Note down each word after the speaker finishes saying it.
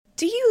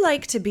Do you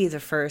like to be the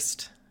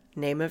first?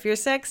 Name of your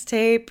sex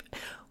tape.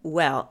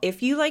 Well,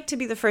 if you like to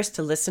be the first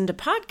to listen to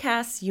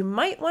podcasts, you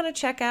might want to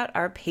check out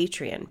our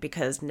Patreon,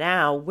 because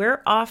now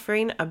we're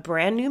offering a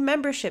brand new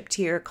membership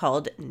tier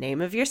called Name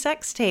of Your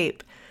Sex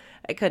Tape.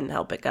 I couldn't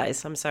help it,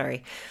 guys. I'm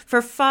sorry. For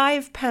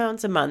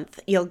 £5 a month,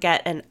 you'll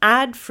get an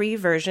ad-free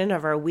version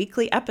of our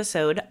weekly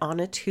episode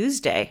on a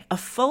Tuesday, a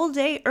full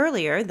day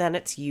earlier than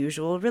its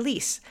usual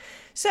release.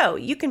 So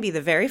you can be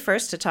the very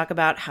first to talk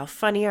about how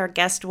funny our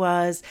guest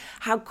was,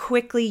 how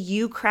quickly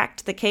you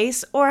cracked the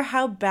case, or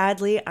how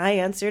badly I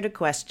answered a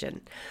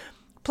question.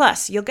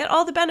 Plus, you'll get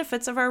all the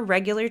benefits of our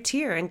regular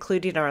tier,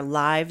 including our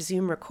live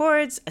Zoom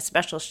records, a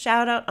special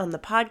shout out on the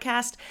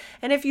podcast,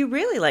 and if you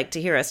really like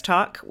to hear us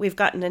talk, we've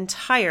got an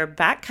entire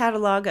back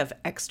catalog of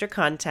extra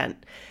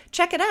content.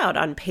 Check it out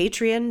on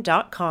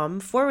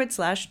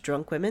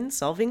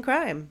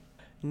patreon.com/drunkwomensolvingcrime.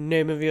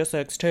 Name of your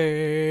sex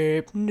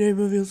tape. Name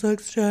of your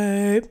sex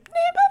tape. Name of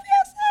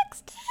your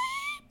sex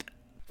tape.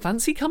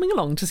 Fancy coming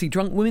along to see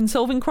Drunk Women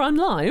Solving Crime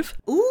live?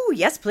 Ooh,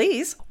 yes,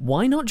 please.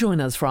 Why not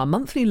join us for our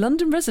monthly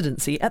London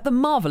residency at the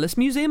Marvellous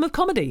Museum of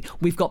Comedy?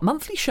 We've got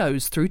monthly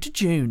shows through to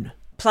June.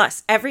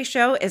 Plus, every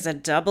show is a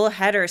double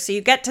header, so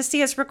you get to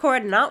see us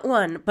record not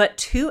one, but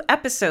 2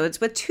 episodes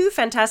with 2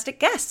 fantastic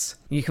guests.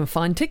 You can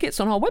find tickets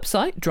on our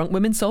website,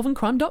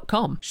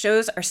 drunkwomensolvingcrime.com.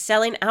 Shows are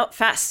selling out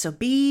fast, so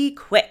be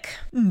quick.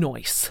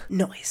 Nice.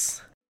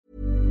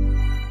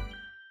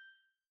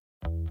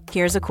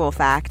 Here's a cool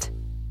fact.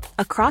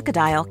 A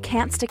crocodile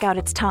can't stick out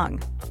its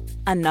tongue.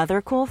 Another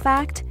cool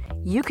fact,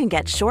 you can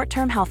get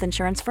short-term health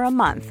insurance for a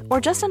month or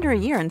just under a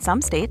year in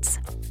some states.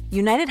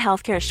 United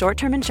Healthcare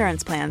short-term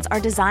insurance plans are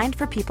designed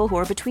for people who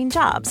are between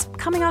jobs,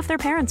 coming off their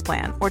parents'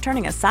 plan, or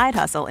turning a side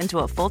hustle into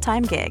a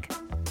full-time gig.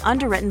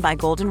 Underwritten by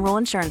Golden Rule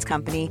Insurance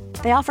Company,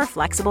 they offer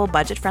flexible,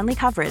 budget-friendly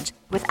coverage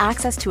with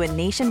access to a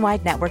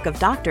nationwide network of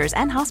doctors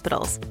and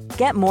hospitals.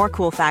 Get more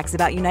cool facts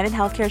about United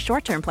Healthcare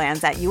short-term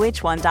plans at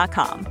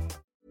uh1.com.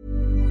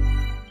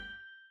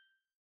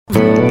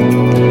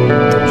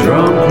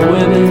 Drunk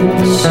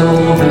women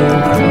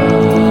solving crime.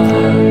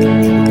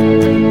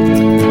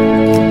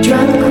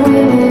 Drunk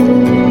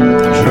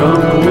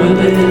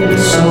women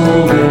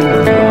solving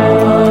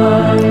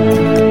crime.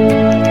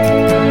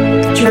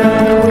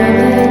 Drunk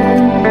women.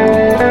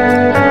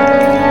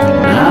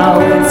 Now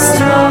it's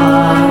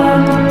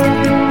time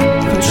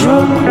for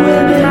drunk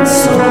women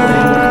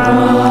solving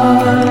crime.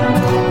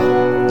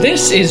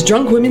 This is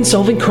Drunk Women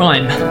Solving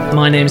Crime.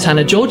 My name's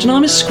Hannah George and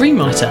I'm a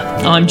screenwriter.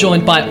 I'm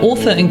joined by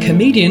author and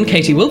comedian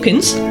Katie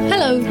Wilkins.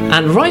 Hello.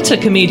 And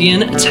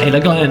writer-comedian Taylor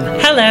Glenn.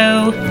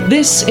 Hello.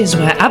 This is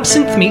where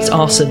absinthe meets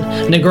arson,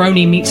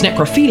 Negroni meets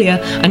necrophilia,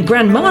 and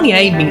Grand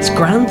Marnier meets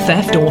Grand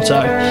Theft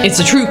Auto. It's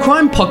a true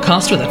crime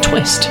podcast with a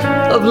twist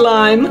of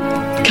lime.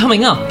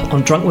 Coming up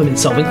on Drunk Women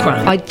Solving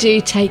Crime. I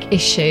do take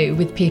issue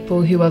with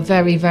people who are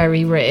very,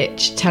 very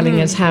rich telling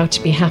us how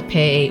to be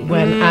happy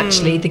when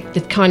actually the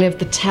kind of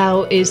the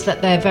tell is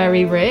that they're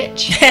very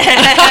rich.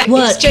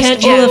 What,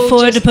 can't you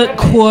afford to put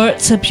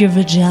quartz up your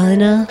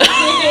vagina?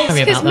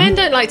 Because men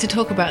don't like to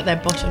talk about their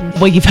bottom.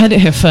 Well, you've heard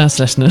it here first,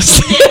 listeners.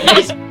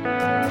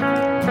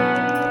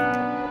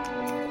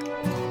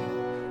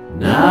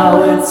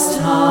 Now it's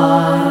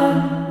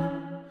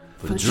time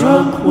for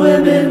drunk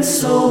women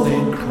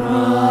solving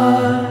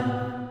crime.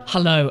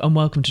 Hello and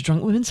welcome to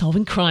Drunk Women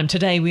Solving Crime.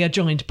 Today we are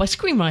joined by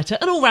screenwriter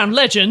and all-round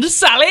legend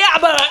Sally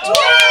Abbott.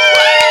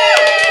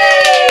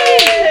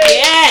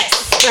 Yes!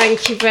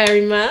 Thank you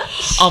very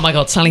much. Oh my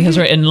God, Sally has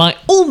written like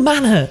all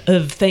manner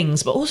of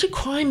things, but also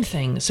crime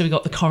things. So we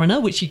got The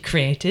Coroner, which you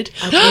created.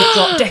 We've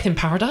got Death in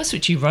Paradise,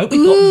 which you wrote.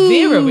 We've got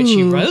Vera, which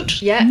you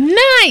wrote. Yeah.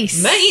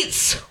 Nice!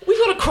 Mates, we've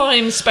got a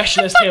crime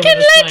specialist here with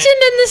Fucking us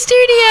legend in the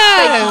studio!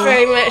 Thank you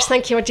very much.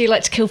 Thank you. I do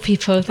like to kill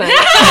people. Thanks.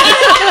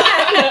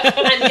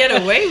 And get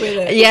away with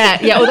it. Yeah.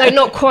 Although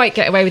not quite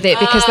get away with it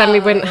because then we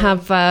wouldn't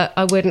have.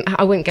 I wouldn't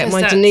get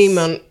my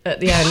denouement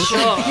at the end.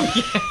 Sure.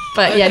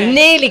 But yeah,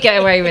 nearly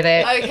get away with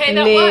it. Okay,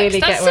 that nearly works.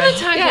 That's get away.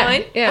 still a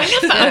tagline. Yeah. I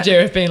love the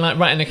idea of being like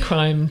writing a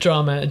crime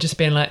drama and just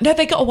being like, no,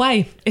 they got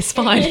away. It's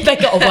fine. They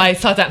got away,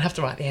 so I don't have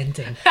to write the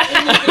ending.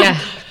 Yeah.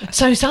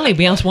 So, Sally,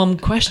 we asked one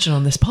question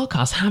on this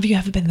podcast. Have you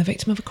ever been the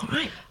victim of a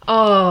crime?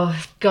 Oh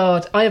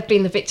God, I have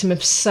been the victim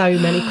of so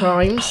many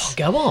crimes. Oh,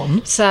 go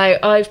on. So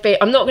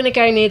I'm not going to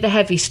go near the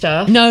heavy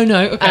stuff. No,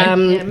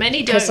 okay.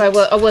 Many don't. Because I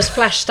was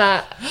flashed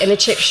at in a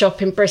chip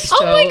shop in Bristol.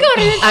 Oh my God!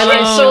 And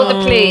I saw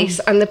the police,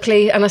 and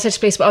I said to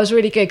police, but I was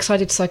really good because I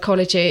did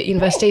psychology at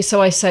university.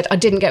 So I said I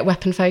didn't get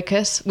weapon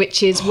focus,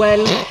 which is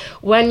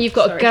when you've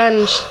got a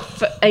gun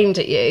aimed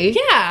at you.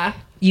 Yeah.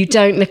 You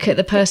don't look at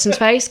the person's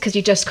face because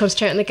you just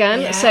concentrate on the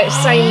gun. Yeah. So it's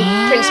the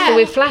same principle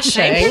with flashing.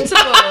 Same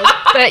principle.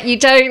 But you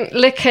don't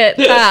look at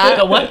that.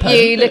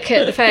 You look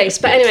at the face.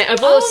 But anyway,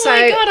 I've also. Oh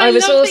my God! I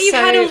love that you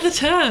had all the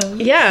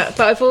terms. Yeah,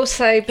 but I've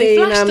also They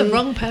been. flashed the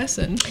wrong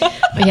person.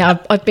 Yeah,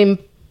 I've been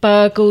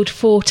burgled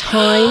 4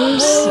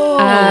 times.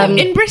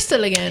 In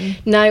Bristol again?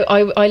 No,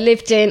 I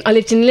lived in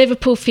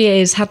Liverpool for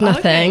years, had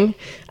nothing.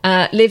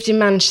 Lived in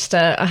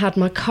Manchester. I had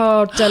my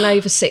car done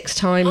over 6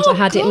 times. I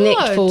had it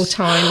nicked 4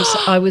 times.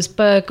 I was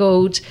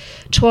burgled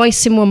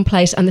twice in one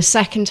place, and the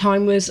second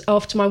time was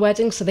after my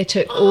wedding, so they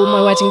took all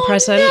my wedding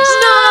presents.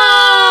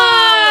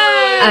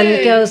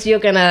 And girls, you'll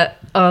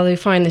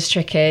find this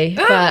tricky,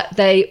 but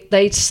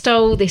they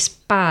stole this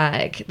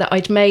bag that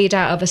I'd made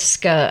out of a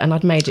skirt, and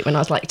I'd made it when I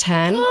was like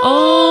 10.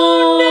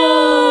 Oh,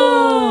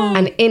 no.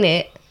 And in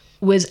it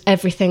was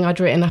everything I'd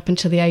written up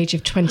until the age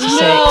of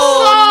 26. No.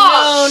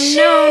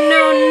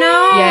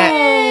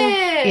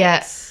 Yeah.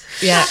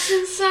 That's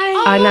insane.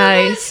 I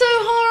know. That's so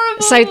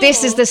horrible. So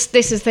this is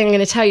the thing I'm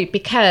going to tell you,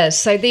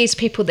 because these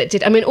people that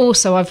did, I mean,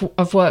 also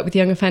I've worked with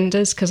young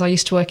offenders because I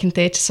used to work in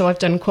theatre, so I've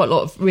done quite a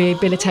lot of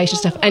rehabilitation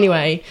stuff.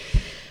 Anyway,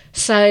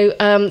 so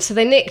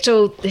they nicked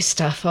all this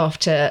stuff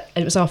after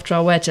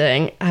our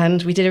wedding,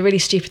 and we did a really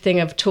stupid thing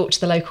of talked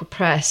to the local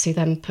press, who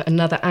then put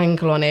another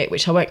angle on it,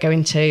 which I won't go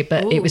into,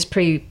 but it was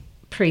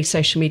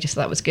pre-social media, so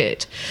that was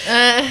good.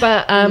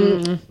 But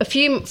a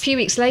few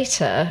weeks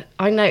later,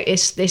 I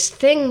noticed this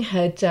thing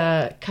had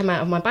come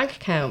out of my bank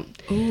account.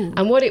 Ooh.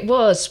 And what it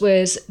was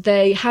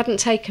they hadn't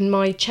taken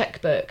my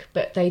checkbook,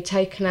 but they'd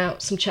taken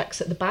out some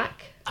checks at the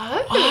back.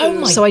 Oh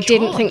my So I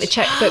didn't think the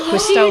checkbook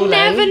was stolen. You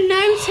never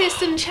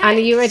noticed and checked. And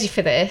are you ready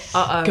for this?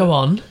 Uh-oh. Go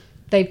on.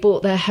 They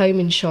bought their home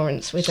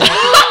insurance with it.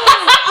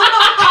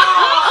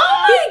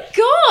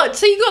 God,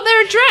 so you got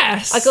their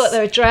address? I got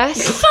their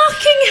address.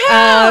 Fucking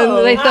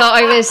hell! They thought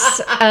I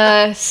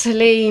was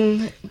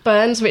Celine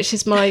Burns, which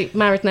is my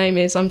married name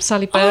is. I'm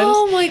Sally Burns.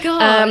 Oh my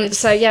God.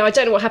 So yeah, I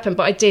don't know what happened,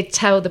 but I did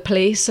tell the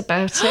police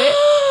about it.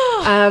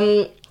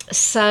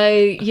 So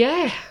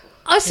yeah.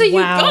 Oh, so you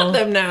got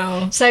them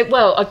now? So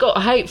well,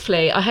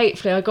 hopefully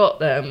I got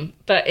them,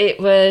 but it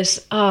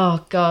was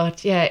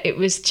it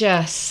was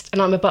just,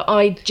 and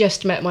I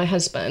just met my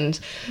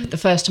husband the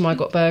first time I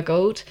got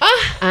burgled,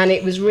 and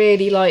it was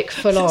really like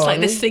full on. It's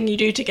like this thing you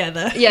do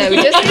together. Yeah, we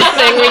just this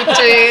thing we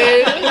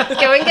do.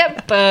 Go and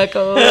get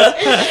burgled. You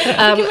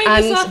can make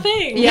this our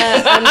thing.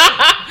 Yeah,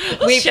 and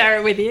we'll share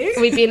it with you.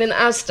 We'd been in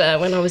Asda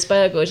when I was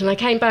burgled, and I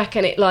came back,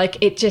 and it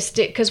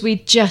because we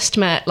just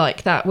met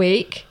like that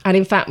week, and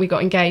in fact we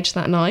got engaged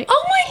that night.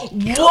 Oh my God!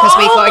 Because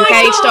we got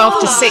engaged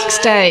after 6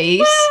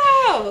 days.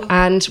 Wow.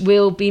 And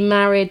we'll be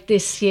married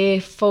this year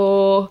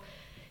for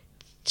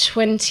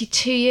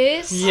 22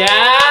 years.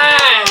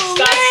 Yes!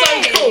 That's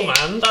so cool,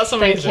 man. That's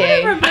amazing.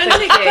 Thank you.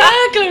 Romantic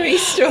burglary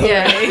story.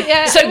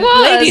 Yeah, So, it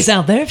was. ladies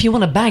out there, if you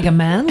want to bag a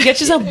man, get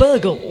yourself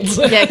burgled.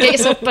 Yeah, get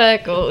yourself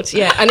burgled.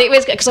 Yeah, and it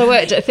was because I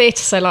worked at a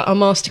theatre, so like our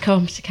master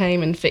carpenter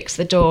came and fixed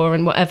the door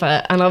and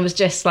whatever, and I was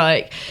just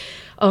like,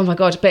 oh my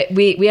God. But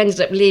we ended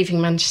up leaving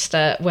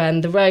Manchester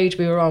when the road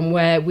we were on,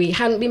 where we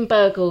hadn't been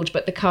burgled,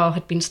 but the car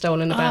had been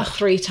stolen about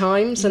 3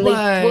 times. And what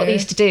they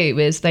used to do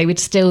is they would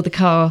steal the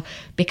car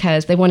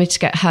because they wanted to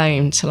get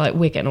home to like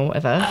Wigan or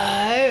whatever.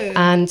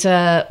 And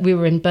we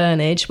were in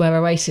Burnage, where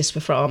Oasis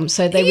were from.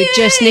 So they would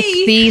just nick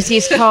the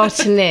easiest car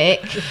to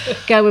nick,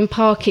 go and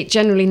park it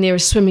generally near a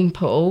swimming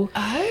pool.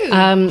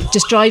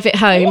 Just drive it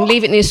home,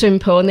 leave it near a swimming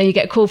pool, and then you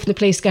get a call from the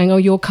police going, oh,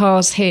 your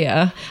car's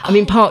here. I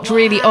mean, parked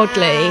really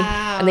oddly.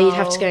 And then you'd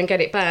have to go and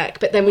get it back.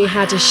 But then we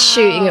had a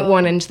shooting at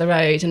one end of the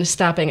road and a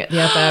stabbing at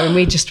the other, and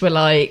we just were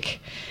like...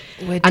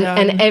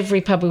 And every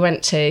pub we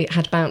went to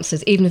had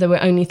bouncers. Even though there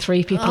were only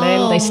 3 people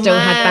in, they still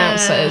had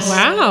bouncers.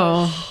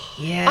 Wow.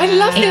 Yeah. I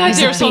love the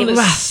idea of someone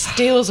that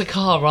steals a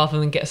car rather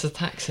than gets a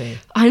taxi.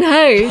 I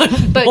know.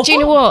 But do you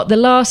know what?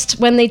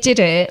 When they did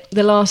it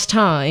the last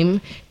time,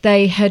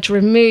 they had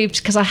removed,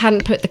 because I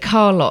hadn't put the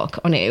car lock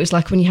on it. It was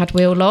like when you had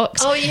wheel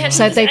locks. Oh, you had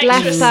so this they'd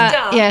left extra that.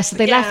 stuff. Yeah, so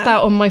they left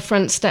that on my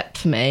front step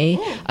for me,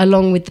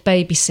 along with the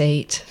baby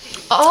seat.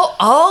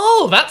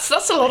 Oh, that's a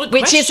lot of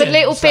Which questions. is a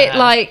little bit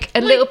like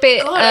God,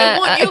 I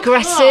want your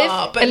aggressive,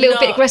 car, but a little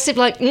bit not- aggressive.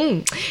 Like,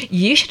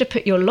 you should have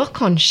put your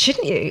lock on,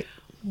 shouldn't you?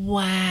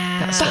 Wow.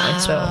 That's what I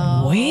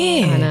thought.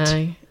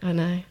 Weird. I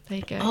know. There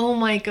you go. Oh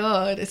my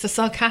God, it's a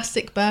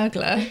sarcastic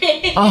burglar.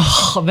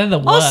 Oh, they're the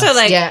worst. Also,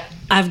 like, Yeah.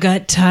 I've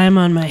got time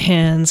on my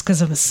hands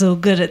because I'm so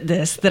good at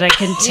this that I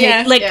can take,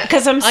 Yeah.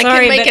 because I'm I can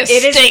sorry, make but a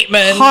it is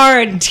statement.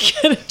 hard to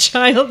get a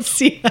child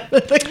seat out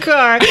of the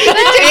car.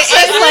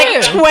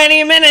 It takes like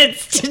 20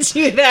 minutes to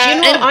do that. Do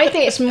you know what? I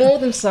think it's more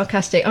than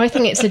sarcastic. I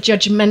think it's a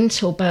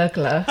judgmental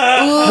burglar.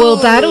 Well,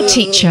 that'll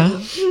teach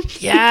you.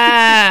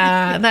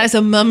 Yeah, that is a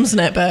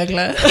Mumsnet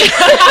burglar.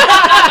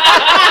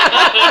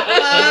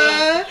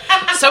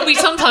 So we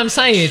sometimes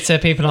say to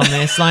people on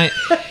this, like,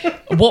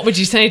 what would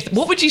you say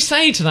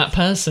to that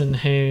person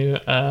who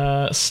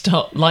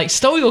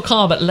stole your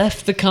car but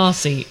left the car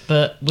seat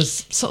but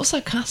was sort of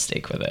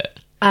sarcastic with it?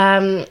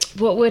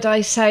 What would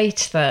I say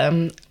to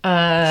them?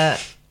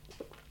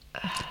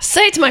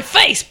 Say it to my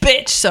face,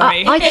 bitch.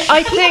 Sorry.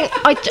 I think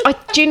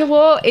do you know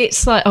what?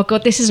 It's like, oh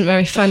god, this isn't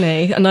very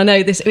funny, and I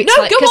know this. It's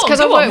No, like, go on, because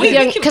I go work on. with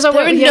young, because I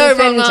work There with are young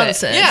no wrong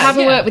offenders. answers.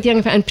 Having worked with young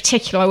offenders, in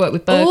particular, I work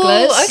with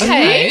burglars. Ooh,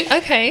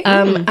 okay.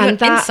 And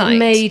that insight.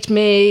 made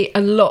me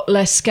a lot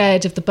less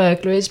scared of the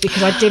burglaries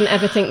because I didn't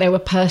ever think they were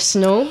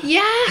personal.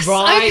 Yes.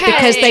 Right, Okay.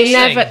 Because they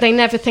Interesting.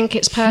 never think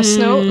it's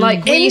personal.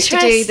 Like we used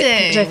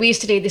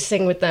to do this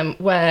thing with them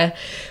where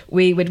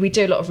we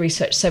do a lot of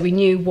research, so we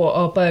knew what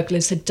our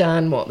burglars had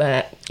done, what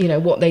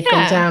they'd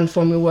gone down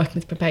for, and we were working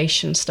with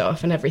probation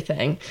staff and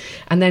everything.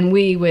 And then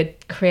we would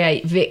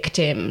create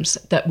victims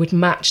that would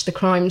match the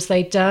crimes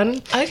they'd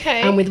done.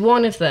 Okay. And with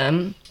one of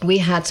them, we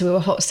were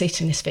hot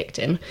seating this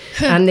victim,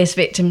 and this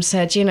victim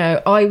said,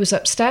 I was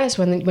upstairs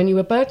when you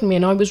were burgling me,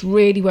 and I was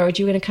really worried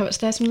you were going to come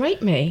upstairs and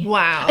rape me.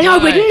 Wow. And I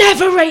would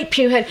never rape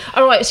you. And,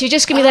 all right, so you're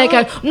just going to be there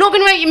going, I'm not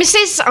going to rape you,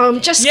 missus. I'm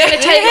just going to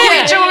take all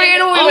your jewellery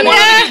and all your One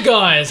money. of you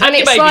guys. And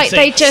Have it's your like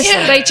baby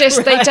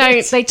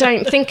seat. they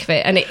don't think of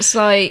it. And it's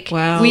like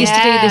Wow. we used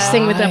to do this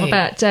thing with them Right.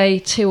 about day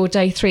 2 or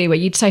day 3 where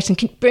you'd say to them,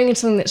 "Can you bring in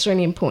something that's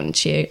really important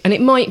to you?" And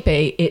it might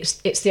be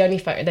it's the only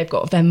photo they've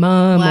got of their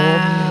mum,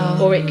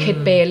 or it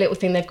could be a little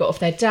thing they've got of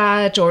their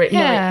dad, or it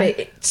might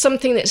be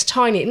something that's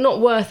tiny, not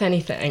worth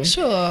anything.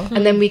 Sure.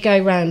 And then we go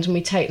round and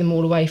we take them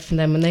all away from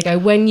them, and they go,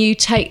 when you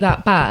take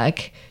that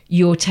bag,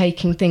 you're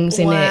taking things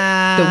in it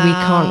that we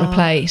can't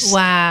replace.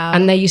 Wow.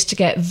 And they used to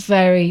get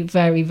very,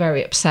 very,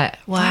 very upset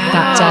Wow.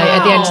 that day,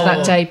 at the end of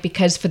that day,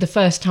 because for the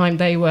first time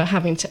they were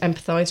having to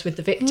empathise with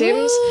the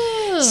victims.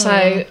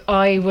 So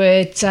I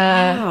would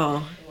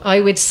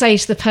say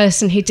to the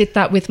person who did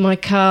that with my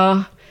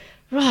car,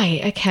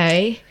 right,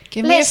 okay,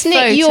 Give me let's a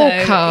nick your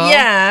photo. car,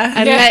 Yeah.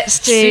 and Yeah. let's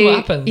do See what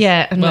happens.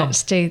 Well.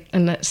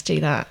 let's do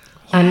that.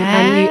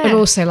 And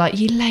also, like,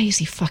 you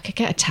lazy fucker,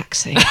 get a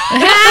taxi.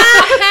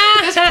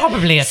 There's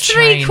probably a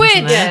train, £3.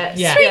 isn't there?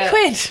 Yeah.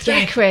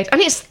 £3. £3.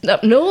 And it's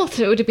up north,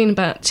 it would have been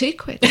about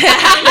 £2.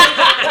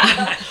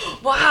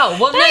 Wow.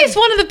 Well, That is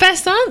one of the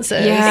best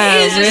answers. Yeah.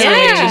 It is. It's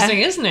really interesting,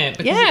 isn't it?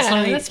 Because Yeah, it's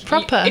like, that's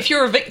proper. If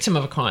you're a victim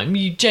of a crime,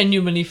 you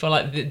genuinely feel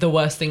like the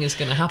worst thing is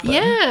going to happen.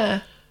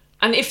 Yeah.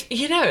 And if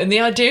and the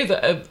idea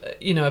that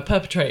a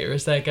perpetrator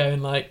is there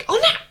going like, oh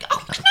no,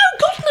 God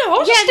no,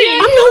 I'll just do. I'm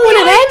not one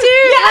of them.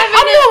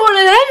 I'm not one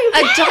of them.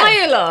 A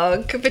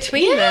dialogue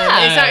between them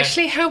is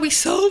actually how we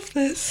solve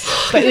this.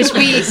 But it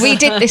was, we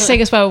did this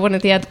thing as well, one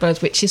of the other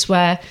birds, which is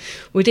where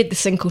we did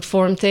this thing called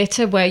forum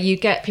theatre, where you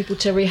get people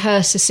to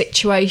rehearse a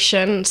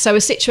situation. So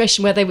a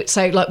situation where they would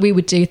say, like, we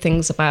would do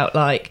things about,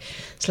 like,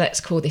 so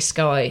let's call this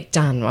guy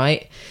Dan,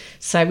 right?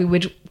 So we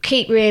would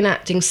keep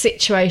reenacting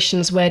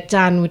situations where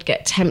Dan would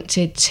get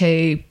tempted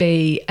to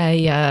be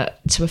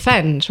to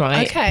offend,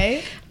 right?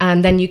 Okay.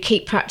 And then you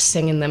keep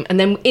practicing in them. And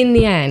then in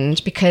the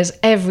end, because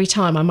every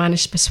time I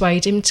managed to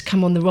persuade him to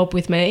come on the Rob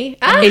with me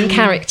in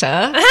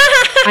character.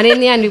 And in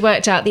the end, we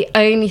worked out the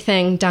only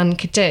thing Dan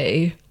could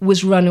do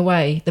was run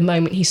away the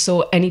moment he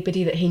saw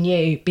anybody that he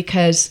knew,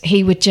 because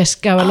he would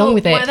just go along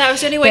with it. wow, that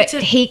was the only way But to-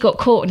 he got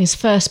caught in his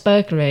first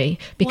burglary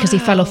because he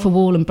fell off a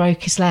wall and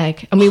broke his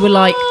leg. And we were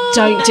like,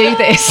 don't do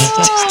this.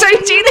 Just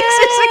don't do this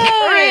as a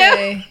career.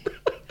 Hey.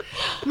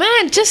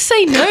 Man, just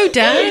say no,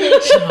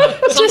 Dan.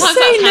 Sometimes say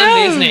that's no.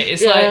 handy, isn't it?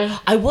 It's Yeah. like,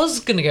 I was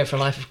going to go for a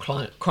life of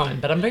crime,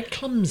 but I'm very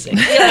clumsy.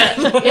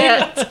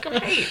 Yeah. That's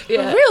great.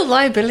 A real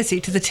liability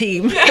to the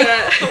team.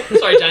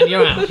 Sorry, Dan,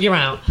 you're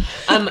out.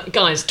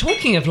 Guys,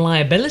 talking of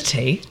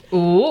liability,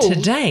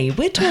 today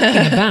we're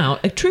talking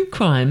about a true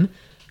crime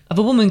of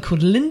a woman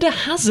called Linda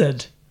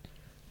Hazard.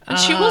 And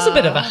she was a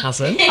bit of a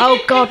hazard. Oh,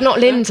 God, not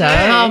Linda.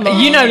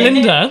 You know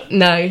Linda.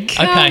 No.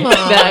 Okay.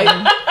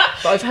 No.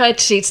 But I've heard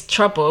she's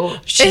trouble.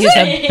 She's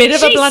a bit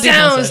of a bloody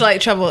sounds hazard.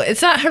 like trouble. Is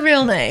that her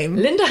real name?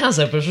 Linda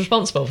Hazard was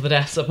responsible for the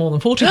deaths of more than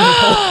 40 people.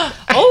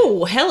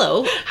 Oh,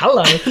 hello.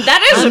 Hello.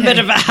 That is a bit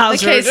of a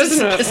hazard, Okay,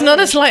 isn't it? it's not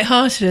as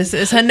light-hearted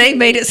as her name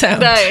made it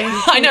sound.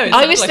 I know. it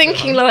I sounds was like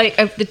thinking one. like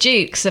of the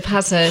Dukes of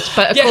Hazard,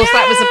 but of Yeah. course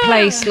that was a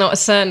place, not a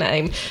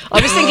surname.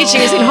 I was thinking she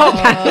was in Hot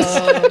Pants.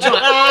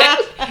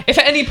 If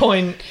at any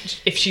point,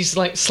 if she's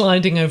like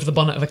sliding over the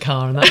bonnet of a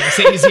car and that makes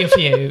it easier for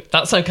you,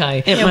 that's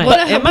okay. What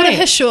are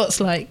her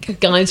shorts like?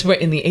 Guys, we're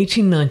in the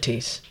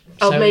 1890s.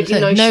 Oh, maybe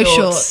no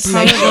shorts. shorts.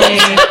 Probably.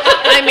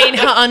 I mean,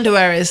 her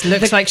underwear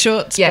looks like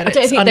shorts. Yeah, I but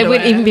don't it's think there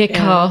wouldn't even be a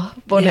underwear. car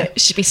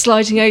bonnet. She'd be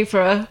sliding over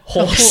a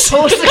Horse.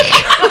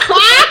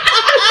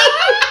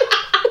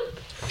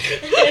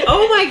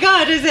 Oh my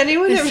God, has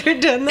anyone ever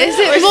done that? Is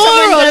it Or more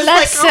someone or does,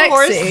 less like, a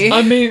horse? sexy?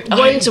 I mean,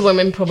 Wonder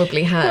Woman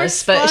probably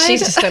has, but she's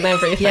just done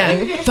everything.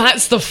 Yeah.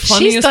 that's the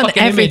funniest done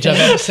fucking image I've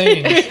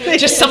everything. ever seen.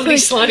 Just somebody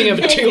sliding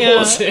over two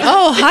horses.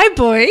 Oh, hi,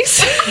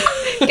 boys.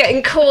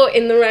 Getting caught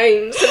in the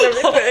reins and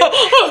everything.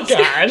 Oh,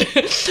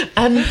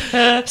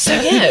 God. So,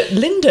 yeah,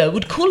 Linda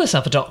would call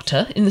herself a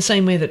doctor in the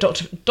same way that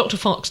Dr.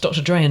 Fox,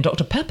 Dr. Dre, and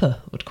Dr. Pepper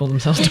would call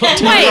themselves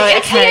doctors. Wait, Right,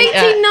 it's okay, the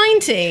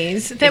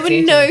 1890s. There It's were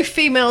the no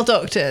female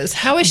doctors.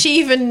 How is she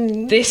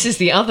even... This is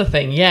the other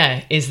thing,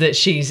 is that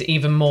she's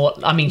even more.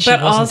 I mean, she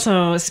But wasn't.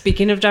 also,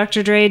 speaking of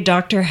Dr. Dre,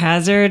 Dr.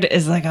 Hazard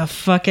is like a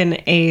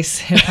fucking ace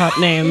hip hop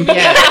name.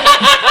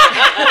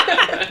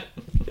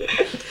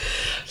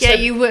 Yeah,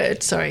 you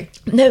would. Sorry.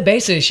 No,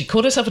 basically, she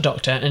called herself a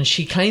doctor, and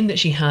she claimed that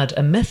she had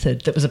a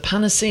method that was a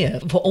panacea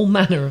for all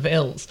manner of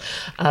ills,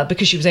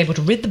 because she was able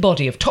to rid the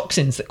body of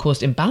toxins that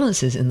caused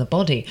imbalances in the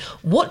body.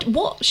 What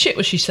shit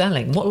was she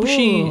selling? What was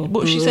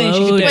she saying she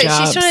could do? Wait,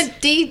 she's trying to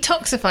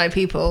detoxify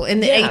people in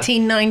the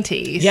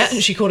 1890s. Yeah,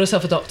 and she called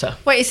herself a doctor.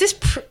 Wait, is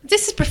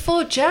this is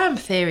before germ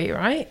theory,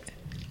 right?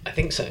 I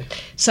think so.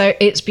 So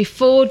it's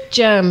before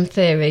germ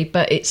theory,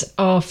 but it's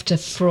after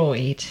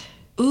Freud.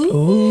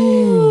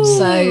 Ooh.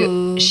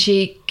 So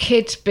she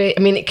could be,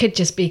 I mean, it could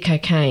just be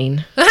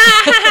cocaine.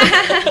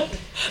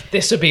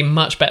 This would be a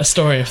much better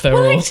story if they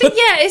were all... Actually,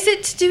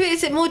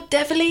 is it more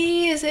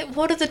devilly?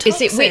 What are the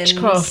toxins? Is it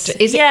witchcraft?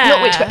 Is it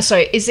not witchcraft?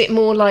 Sorry, is it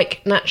more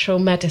like natural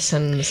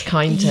medicines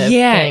kind of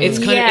thing? It's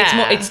kind of, it's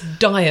more, it's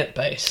diet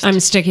based. I'm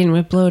sticking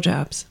with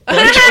blowjobs.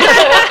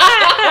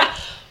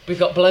 We've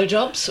got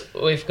blowjobs,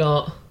 we've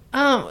got...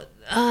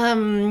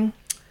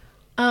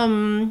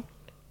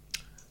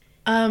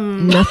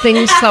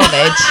 Nothing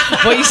solid.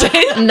 What are you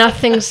saying?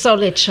 Nothing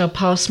solid shall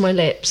pass my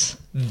lips.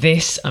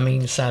 This, I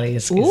mean, Sally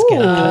is getting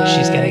close.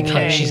 She's getting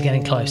close. She's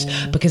getting close.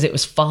 Because it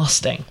was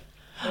fasting.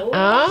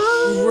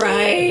 Oh,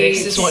 right.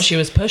 This is what she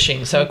was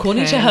pushing. So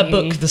according to her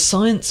book, The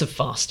Science of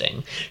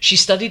Fasting, she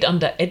studied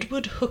under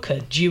Edward Hooker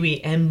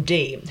Dewey,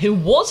 MD, who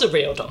was a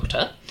real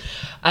doctor.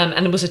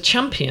 And was a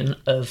champion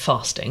of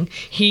fasting.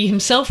 He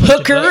himself was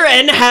Hooker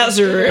and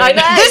Hazard. I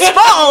know. This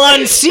fall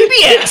on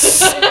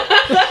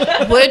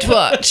CBS. Would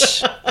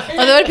watch.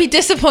 Although I'd be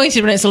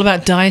disappointed when it's all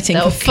about dieting.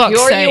 They'll for fuck's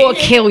cure sake. you or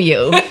kill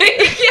you.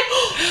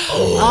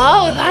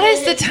 Oh, that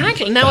is the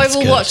tagline. Now That's I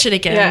will good. watch it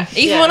again. Yeah,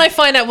 Even when I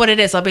find out what it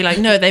is, I'll be like,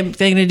 no, they're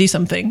going to do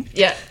something.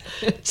 Yeah.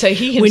 So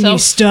he himself... When you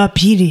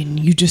stop eating,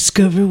 you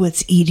discover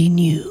what's eating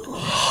you.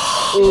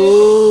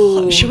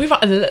 Should we...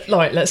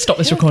 Right, let's stop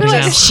this recording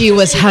now. She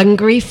was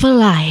hungry for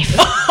life.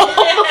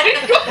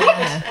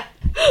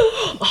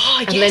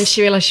 And then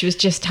she realised she was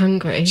just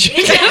hungry.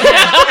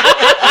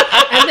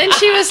 And then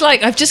she was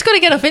like, I've just got to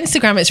get off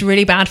Instagram. It's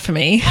really bad for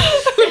me. In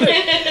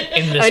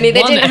this Only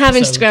they one didn't have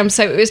episode. Instagram,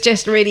 so it was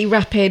just really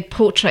rapid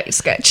portrait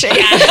sketching.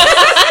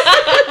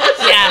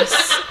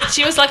 Yes.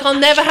 She was like, I'll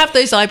never have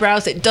those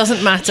eyebrows. It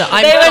doesn't matter.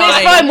 I'm It's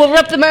fine. fine, we'll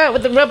rub them out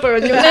with the rubber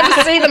and you'll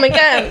never see them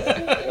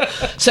again.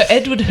 So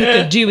Edward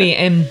Hooker Dewey,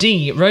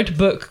 MD, wrote a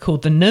book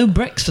called The No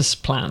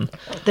Breakfast Plan.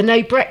 The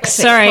no Brexit.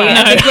 Sorry, plan.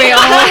 I think we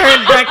all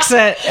heard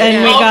Brexit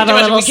and we got a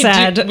little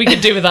sad. We could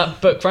do with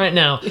that book right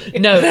now.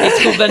 No,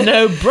 it's called The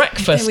No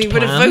Breakfast We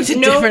would have Plan. voted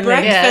No differently.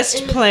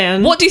 breakfast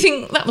plan. What do you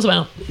think that was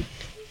about?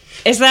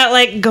 Is that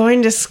like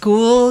going to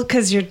school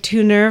because you're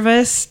too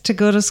nervous to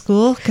go to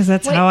school? Because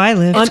that's how I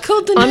live. It's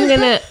called the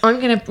I'm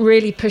gonna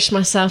really push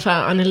myself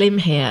out on a limb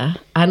here,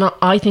 and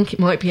I think it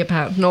might be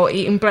about not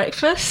eating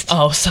breakfast.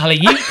 Oh, Sally,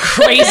 you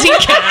crazy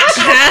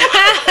cat.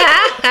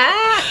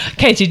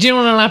 Katie, do you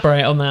want to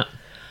elaborate on that?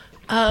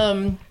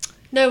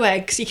 No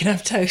eggs. You can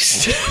have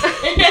toast.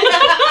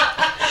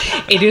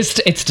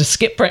 It's to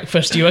skip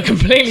breakfast. You are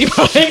completely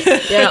right.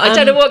 Yeah, I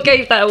don't know what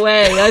gave that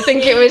away. I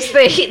think it was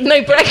the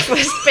no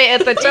breakfast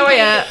bit of the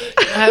diet.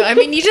 I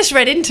mean, you just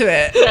read into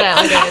it. Yeah,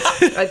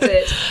 I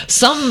did.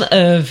 Some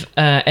of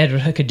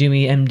Edward Hooker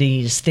Dewey,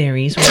 MD's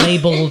theories were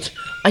labelled...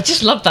 I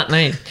just love that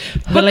name.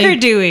 Hooker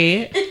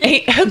Dewey.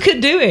 Hooker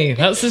Dewey.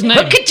 That's his name.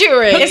 Hooker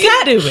Dewey. Is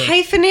that Dewey.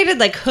 hyphenated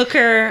like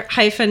Hooker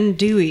hyphen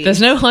Dewey?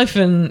 There's no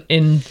hyphen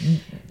in...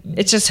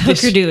 It's just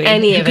Hooker Dewey.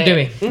 Any of Hooker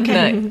it.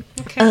 Dewey.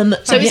 No.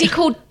 So is he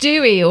called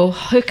Dewey or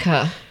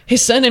Hooker?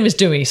 His surname is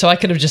Dewey, so I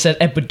could have just said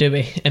Edward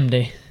Dewey,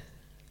 MD.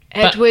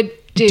 Edward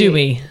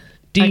Dewey.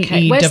 Dewey.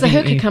 Okay. Where's the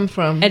hooker D-E-W-E. come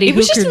from? Eddie It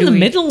was just Hooker in the Dewey.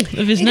 middle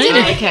of his name.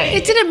 Okay.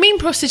 It didn't mean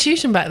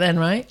prostitution back then,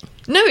 right?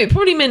 No, it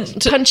probably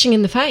meant Punching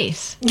in the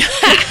face.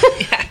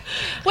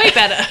 Way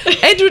better.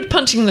 Edward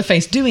punching in the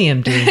face, Dewey,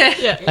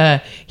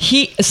 MD.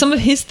 Some of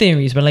his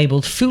theories were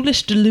labelled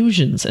foolish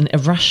delusions and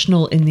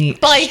irrational in the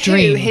By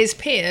extreme. who? His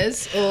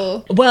peers?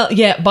 Or Well,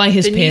 yeah, by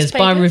his The peers, by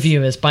newspapers?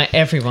 reviewers, by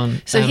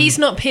everyone. So he's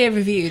not peer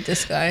reviewed,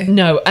 this guy.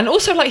 No, and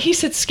also, like, he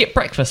said skip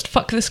breakfast.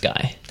 Fuck this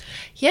guy.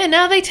 Yeah,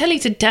 now they tell you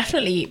to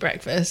definitely eat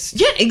breakfast.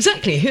 Yeah,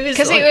 exactly. Who is...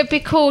 Because like, it would be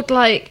called,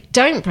 like,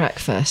 don't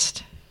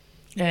breakfast.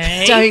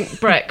 Eh? Don't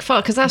break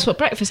fast. Because that's what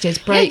breakfast is.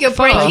 Yeah, Break you're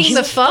breaking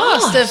the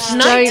fast. fast of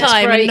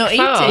nighttime break and not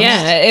fast. eating.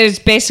 Yeah, it was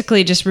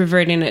basically just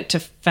reverting it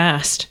to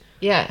fast.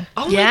 Yeah.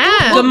 Oh my Yeah. God,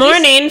 Good what this-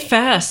 morning,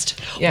 fast.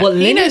 Yeah. Well,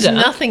 He knows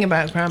Linda... nothing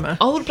about grammar.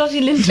 Old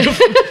bloody Linda.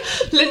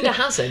 Linda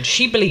Hazard,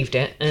 she believed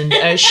it, and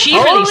she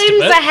Oh, released a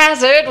Linda book.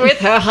 Hazard with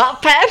her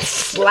hot pants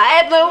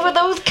sliding over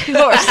those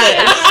courses.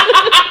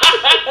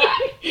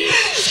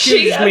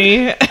 Excuse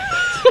me.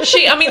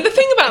 I mean, the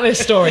thing about this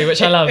story,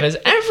 which I love, is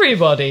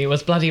everybody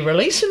was bloody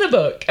releasing a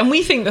book, and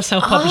we think that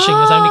self-publishing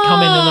has only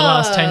come in the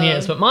last 10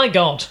 years, but my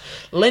God,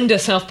 Linda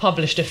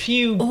self-published a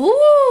few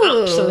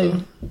Ooh.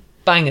 absolute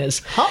bangers.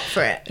 Hot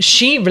for it.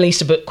 She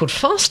released a book called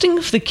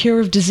Fasting for the Cure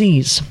of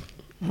Disease.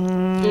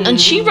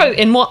 And she wrote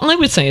in what I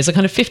would say is a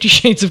kind of 50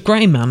 Shades of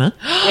Grey manner.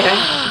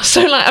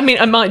 So, like, I mean,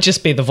 it might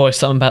just be the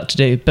voice that I'm about to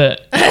do,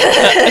 but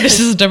this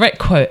is a direct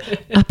quote.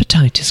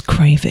 Appetite is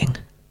craving.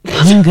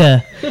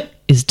 Hunger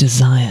is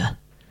desire.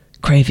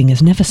 Craving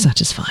is never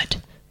satisfied.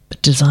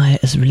 but desire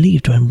is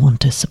relieved when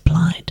want is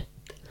supplied.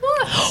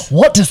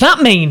 What does that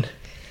mean?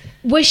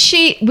 Was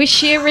she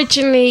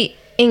originally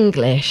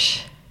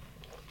English?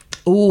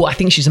 Oh, I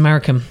think she's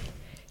American.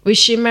 Was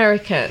she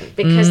American?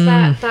 Because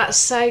that's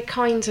so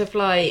kind of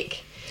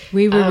like...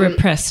 We were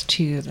repressed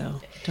too,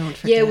 though. Don't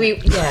forget.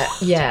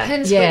 Yeah,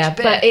 Depends yeah. which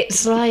bit. But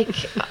it's like,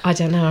 I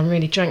don't know, I'm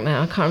really drunk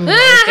now. I can't remember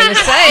what I was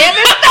going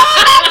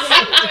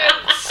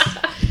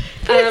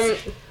to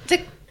say.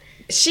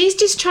 She's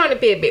just trying to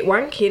be a bit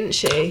wanky, isn't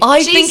she?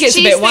 I think it's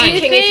a bit wanky.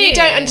 Thinking, if you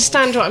don't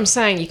understand what I'm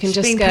saying, you can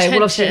just being go,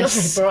 well, obviously you're not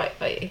pretentious. very bright,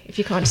 are you, if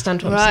you can't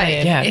understand what I'm Right.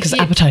 saying. Yeah, If because you-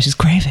 appetite is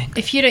craving.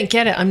 If you don't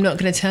get it, I'm not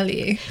going to tell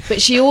you.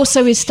 But she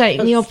also is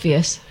stating the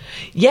obvious.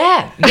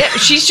 Yeah.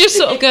 She's just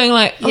sort of going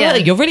like, oh, Yeah.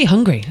 you're really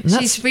hungry. And that's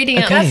She's reading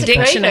out okay. the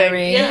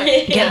dictionary.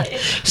 Yeah.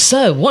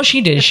 So what she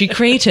did is she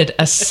created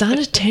a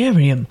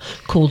sanitarium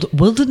called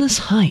Wilderness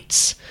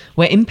Heights,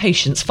 where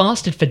inpatients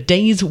fasted for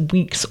days,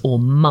 weeks, or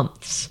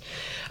months.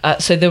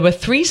 So there were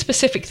 3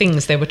 specific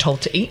things they were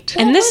told to eat.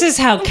 And this is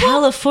how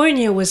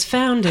California was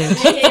founded.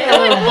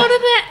 Like, what are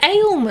their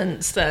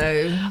ailments,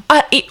 though?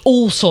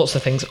 All sorts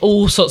of things,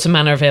 all sorts of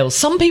manner of ills.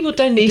 Some people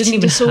didn't even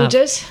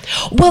disorders.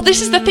 have. Well,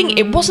 this is the thing.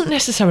 It wasn't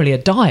necessarily a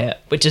diet,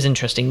 which is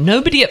interesting.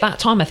 Nobody at that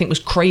time, I think, was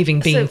craving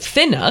being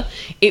thinner.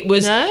 It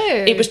was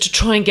to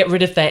try and get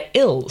rid of their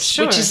ills,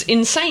 which is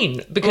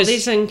insane. All Because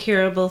these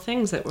incurable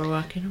things that we're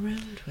walking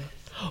around with.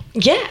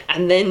 yeah,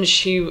 and then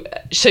she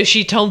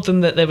told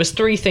them that there was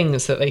 3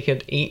 things that they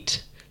could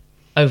eat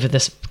over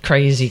this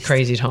crazy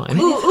time.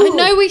 I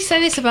know we say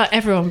this about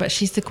everyone, but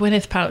she's the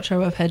Gwyneth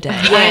Paltrow of her day.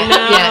 I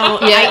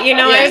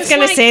know. I was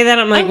going to say that.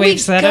 I'm like, we've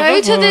said go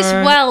it before. to this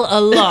well a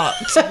lot,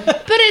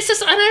 but it's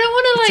just, and I don't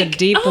want to It's a like.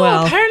 deep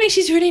well. Apparently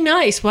she's really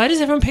nice. Why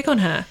does everyone pick on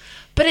her?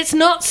 But it's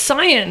not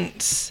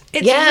science.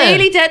 It's Yeah.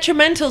 really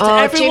detrimental to Do you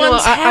know everyone's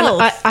what?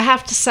 health. I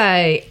have to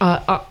say,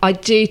 I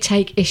do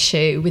take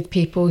issue with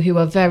people who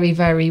are very,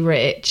 very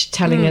rich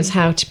telling us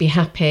how to be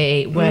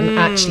happy when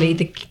actually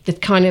the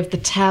kind of the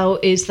tell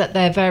is that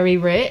they're very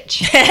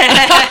rich. So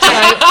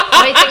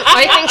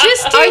I think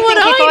Just do I what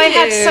think if I I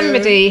had do.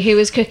 somebody who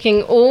was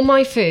cooking all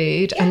my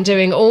food and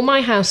doing all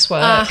my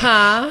housework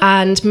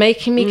and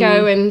making me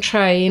go and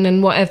train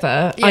and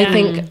whatever, I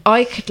think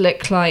I could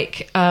look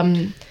like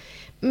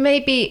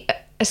maybe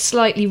a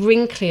slightly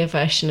wrinklier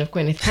version of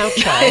Gwyneth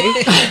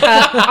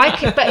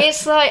Paltrow. But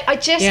it's like I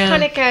just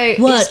kind of go.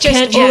 What? It's just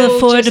Can't you all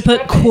afford to just put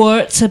rubbish.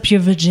 quartz up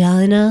your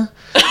vagina?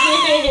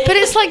 But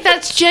it's like,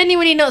 that's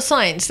genuinely not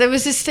science. There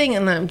was this thing,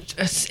 and I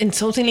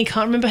insultingly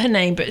can't remember her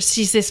name, but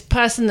she's this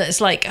person that's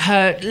like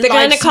her The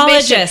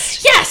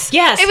gynecologist. Yes,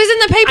 Yes. it was in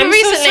the paper I'm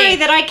recently. so sorry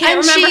that I can't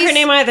And remember her she's-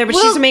 name either, but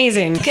she's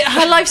amazing.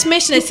 Her life's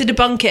mission is to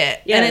debunk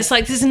it, and it's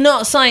like, this is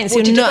not science. Well,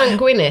 You're did you not. find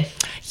Gwyneth?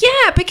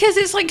 Yeah, because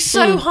it's like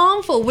so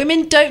harmful.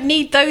 Women don't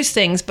need those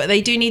things, but they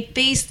do need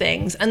these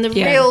things, and the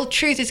real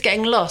truth is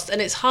getting lost.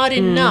 And it's hard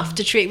enough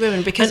to treat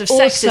women because And of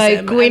also,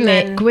 sexism. and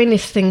then-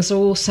 Gwyneth things are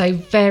also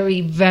very,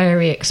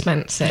 very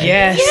expensive.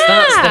 Yes,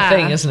 that's the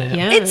thing, isn't it?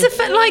 Yeah. It's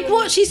like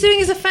what she's doing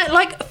is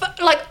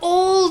like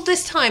all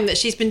this time that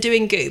she's been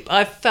doing Goop,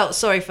 I've felt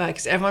sorry for her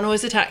because everyone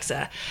always attacks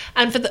her.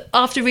 And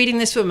after reading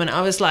this woman,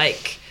 I was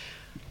like,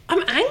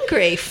 I'm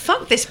angry.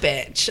 Fuck this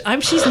bitch.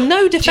 She's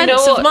no defense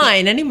what? of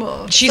mine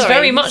anymore. She's Sorry,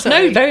 very much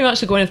sorry. very much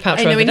the Gwyneth Paltrow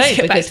I know, of we the need day.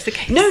 to get back because- to the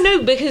case.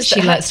 No, because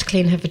She likes to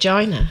clean her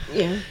vagina.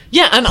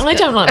 yeah, and I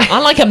don't like that. I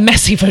like a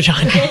messy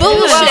vagina. Bullshit.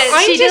 Well,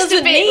 I'm she just a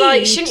doesn't bit need.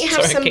 like, shouldn't you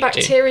have Sorry, some I kicked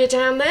you. bacteria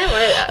down there?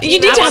 Like, You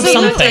need to have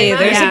Absolutely. something.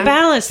 There's Yeah. a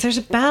balance. There's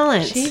a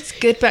balance. It's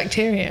good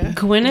bacteria.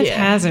 Gwyneth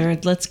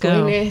Hazard. Let's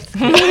go.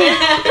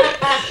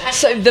 Gwyneth.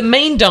 So the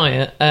main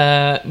diet,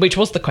 which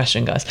was the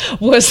question, guys,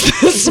 was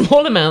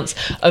small amounts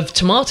of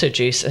tomato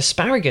juice,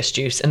 asparagus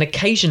juice, and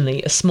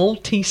occasionally a small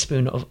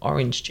teaspoon of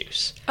orange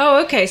juice.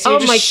 Oh, okay. So Oh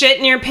you're my- just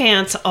shitting your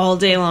pants all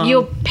day long.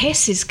 Your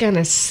piss is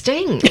gonna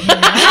stink.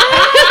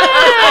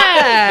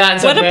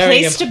 That's what a very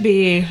place to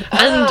be.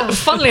 And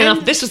funnily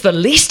enough, this was the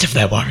least of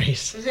their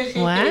worries.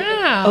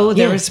 Wow. Oh,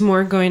 there was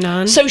more going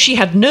on. So she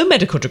had no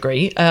medical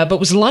degree, but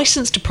was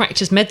licensed to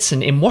practice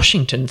medicine in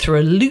Washington through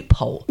a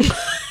loophole.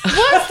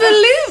 What's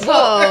the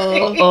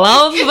loophole?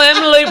 Love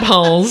them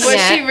loopholes.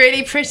 Was she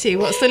really pretty?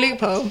 What's the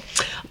loophole?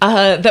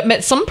 That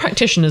meant some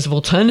practitioners of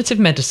alternative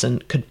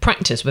medicine could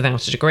practice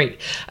without a degree.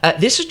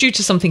 This was due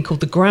to something called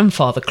the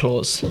grandfather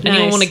clause.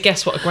 Anyone want to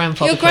guess what a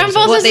grandfather Your clause is?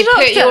 grandfather's What, they a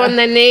put you doctor. on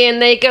their knee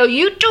and they go,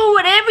 you do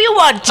whatever you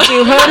want to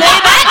do, honey.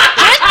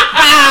 That's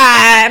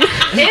fine.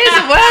 Here's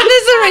a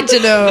wordless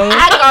original.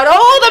 I got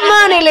all the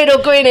money, little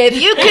Gwyneth.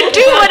 You can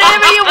do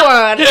whatever you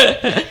want.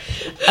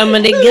 I'm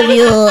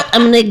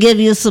gonna give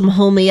you some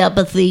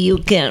homeopathy you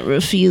can't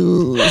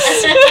refuse.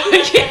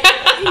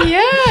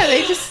 Yeah,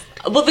 they just.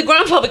 Well, the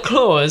grandfather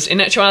clause,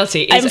 in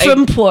actuality, is I'm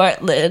from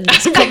Portland.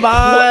 Come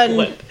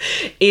on.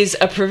 is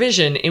a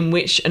provision in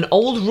which an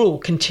old rule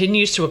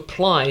continues to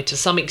apply to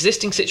some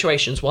existing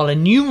situations, while a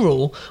new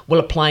rule will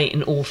apply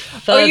in all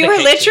further Oh, you were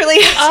cases. literally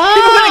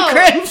asking what a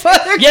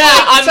grandfather. Yeah,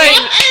 I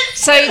mean,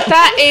 So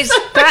that is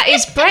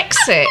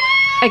Brexit.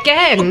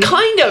 again.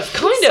 Kind of.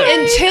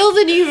 Until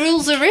the new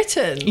rules are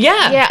written.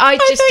 Yeah. Yeah, I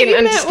just thought you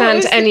didn't meant understand what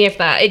was any of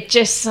that. It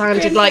just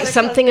sounded like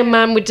something a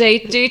man would do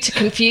to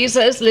confuse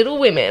us little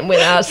women with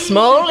our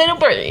small little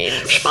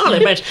brains.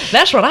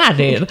 That's what I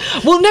did.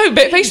 Well, no,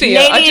 but basically,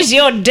 Ladies,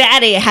 your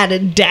daddy had a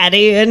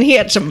daddy and he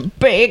had some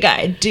big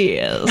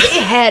ideas. He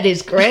had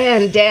his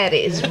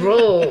granddaddy's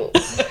rules.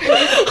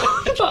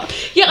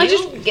 I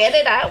just Get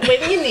it out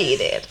when you need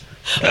it.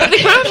 But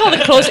the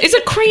grandfather clause is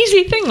a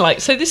crazy thing.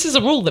 Like, so this is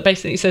a rule that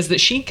basically says that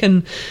she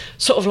can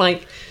sort of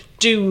like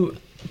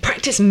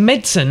practice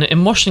medicine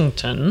in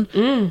Washington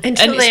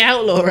Until they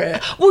outlaw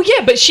it. Well,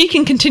 yeah, but she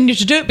can continue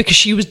to do it because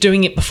she was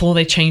doing it before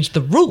they changed the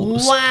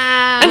rules.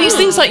 Wow. And it's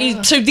things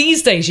like so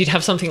these days you'd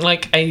have something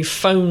like a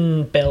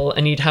phone bill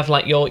and you'd have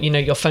like your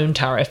phone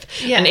tariff.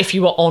 Yeah. And if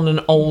you were on an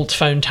old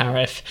phone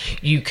tariff,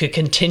 you could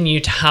continue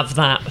to have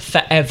that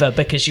forever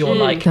because you're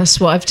like That's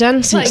what I've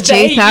done since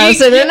There you-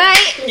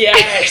 2008.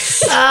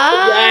 yes.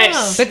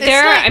 Yes. But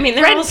there are, there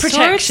are rent all sorts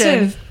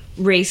protection. of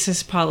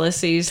racist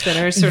policies that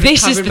are sort of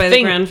This is covered the by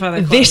thing. the grandfather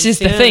clause. This is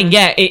the thing.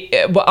 Yeah,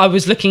 I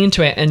was looking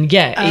into it, and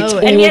it's all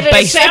and yet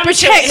based. it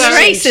protects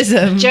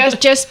racism.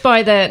 Just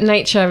by the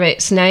nature of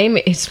its name,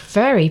 it's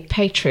very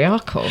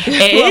patriarchal.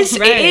 It is.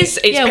 Right. It is.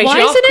 It's Yeah, patriarchal. why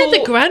isn't it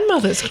the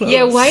grandmother's clause?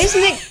 Yeah, why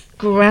isn't it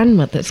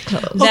grandmother's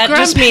clause? That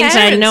just means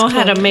I know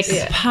how to grandparents'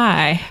 make a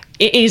pie.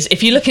 It is.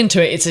 If you look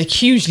into it, it's a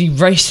hugely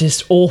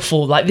racist,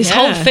 awful. Like this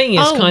whole thing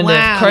is Oh, kind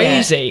wow. of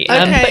crazy.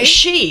 Yeah. Okay. But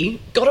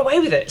she got away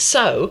with it.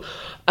 So.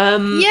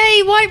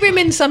 Yay, white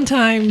women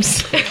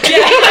sometimes.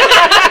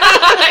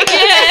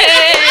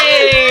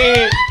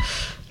 Yay!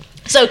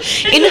 So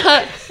in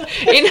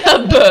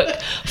her book,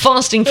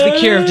 Fasting for the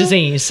Cure of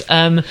Disease,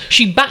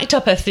 she backed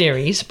up her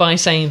theories by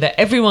saying that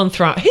everyone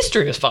throughout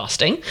history was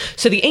fasting.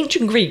 So the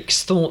ancient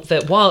Greeks thought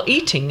that while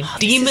eating,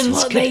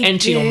 demons could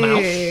enter your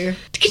mouth.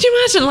 Could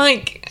you imagine,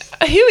 like,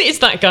 who is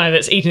that guy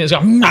that's eating this?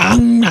 Going,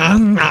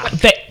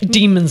 that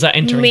demons are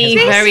entering his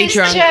mouth. very This is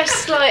drunk.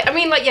 just like, I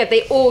mean, like, yeah,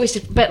 they always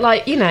did, but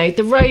like,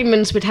 the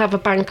Romans would have a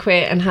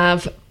banquet and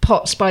have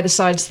pots by the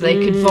side so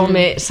they could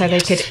vomit, so they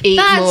could eat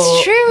more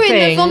That's true in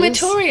things. the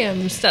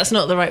vomitoriums. That's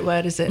not the right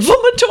word, is it?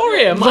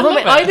 Vomitorium.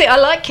 I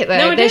like it though.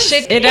 No, it There is.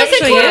 should- It What's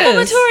it actually called?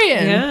 is.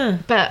 Vomitorium? Yeah.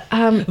 but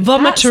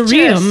Vomitorium, that's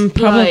just,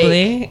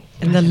 probably.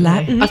 in the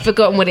Latin. I've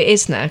forgotten what it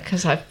is now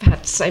because I've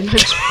had so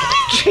much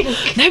drink.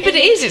 No, but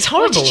it is. It's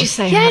horrible. What did you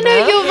say? Yeah, no,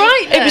 Hannah? you're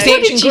right. It was the though.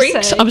 What did ancient you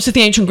Greeks. say? I was with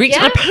the ancient Greeks,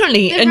 Yeah? and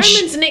apparently, The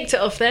Romans nicked it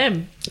off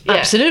them. Yeah.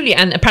 absolutely,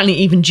 and apparently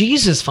even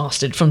Jesus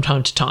fasted from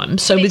time to time.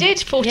 So He with did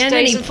 40 Yeah, and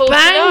then days he and 40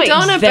 banged nights.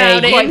 on about Very it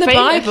in the quite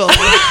famous.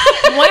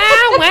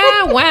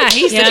 Bible. wow.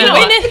 He's Yeah. the The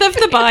Gwyneth of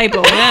the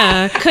Bible.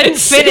 Yeah, couldn't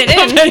fit it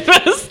in.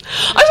 famous.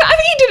 I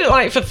think he did it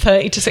like for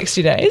 30 to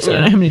 60 days. I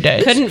don't know how many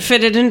days. Couldn't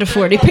fit it into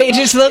 40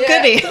 pages, though,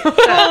 could he?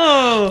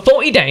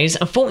 40 days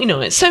and 40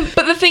 nights. So,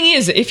 but the thing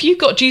is, if you've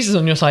got Jesus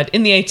on your side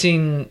in the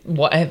 18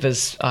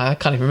 whatevers, I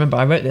can't even remember.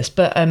 I wrote this,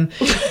 but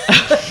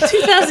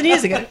 2,000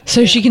 years ago.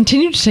 so she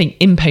continued to take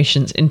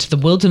inpatients into the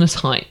Wilderness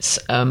Heights,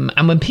 and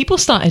when people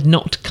started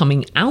not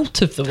coming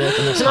out of the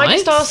Wilderness Can Heights, I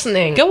just ask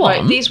something? Go on.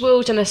 Right, these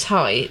wilderness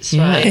heights,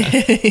 Yeah.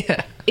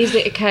 right? Is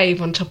it a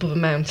cave on top of a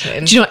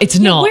mountain? Do you know what? It's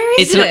not.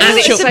 where is it's an it?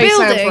 actual. It's a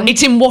building.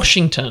 It's in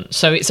Washington,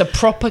 so it's a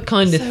proper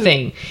kind of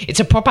thing. It's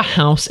a proper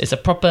house. It's a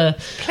proper.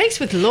 Place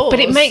with laws. But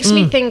it makes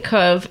me think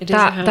of is a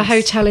that the house.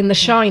 hotel in The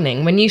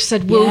Shining when you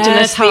said Wilderness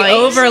Yes, the Heights.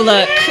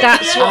 overlook.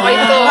 That's what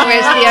I thought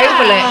was the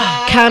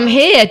overlook. Come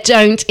here,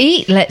 don't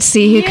eat. Let's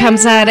see who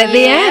comes out at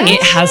the end.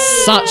 It has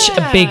such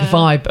a big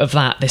vibe of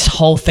that. This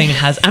whole thing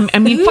has. I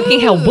mean, fucking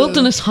hell,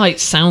 Wilderness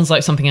Heights sounds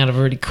like something out of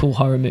a really cool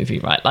horror movie,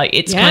 right? Like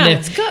it's Yeah. kind of.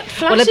 It's got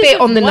Well, a flashes bit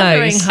of on the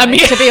Wuthering nose.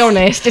 Heights. To be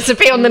honest, it's a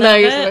bit on the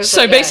nose.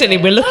 So basically,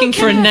 we're looking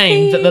for a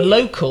name that the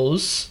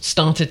locals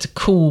started to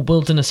call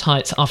Wilderness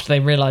Heights after they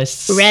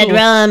realised Red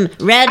rum,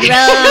 and red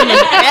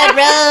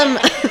rum.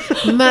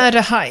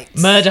 Murder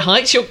Heights. Murder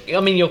Heights.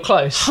 You're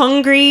close.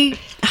 Hungry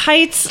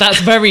Heights. That's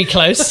very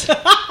close.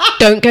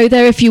 Don't go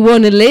there if you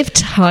want to live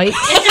tight.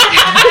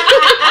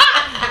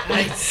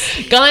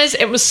 Guys,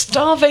 it was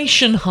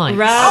Starvation Heights.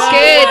 Right.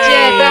 Good,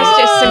 yeah, that's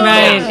just simple.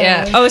 Right.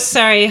 Yeah. Oh,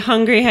 sorry.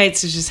 Hungry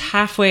Heights is just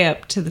halfway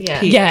up to the Yeah.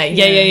 peak. Yeah.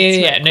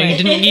 it's not No,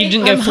 you quite.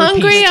 didn't go I'm full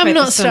hungry, piece. I'm Quite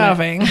not the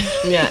stomach.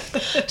 starving. Yeah.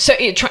 So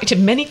it attracted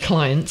many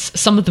clients,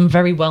 some of them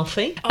very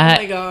wealthy. Oh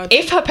my God.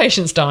 If her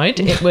patients died,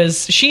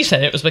 she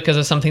said it was because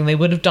of something they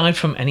would have died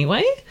from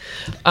anyway,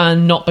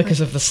 and not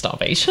because of the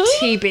starvation.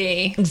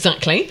 TB.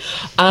 Exactly.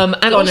 And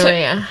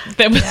Gonorrhea. also,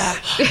 there was,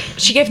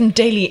 she gave them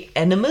daily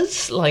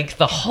enemas. Like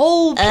the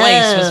whole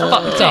place was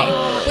fucked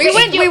up. We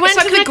went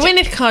so to can the I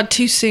Gwyneth card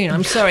too soon.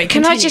 I'm sorry.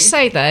 Can I Continue. just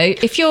say though,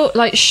 if you're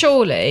like,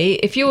 surely,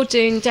 if you're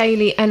doing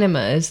daily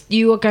enemas,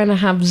 you are going to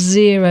have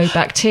zero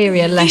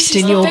bacteria left is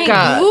in the your thing.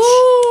 gut.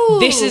 Ooh.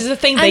 This is the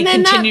thing, they And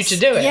then continue that's- to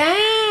do it.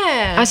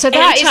 Yeah. So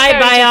that is going to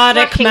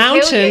Antibiotic fucking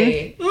mountain. kill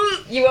you.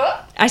 You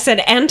are? I said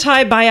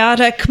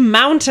antibiotic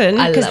mountain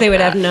I because love they would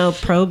that. have no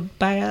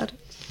probiotic.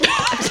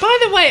 By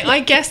the way, I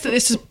guessed that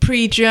this is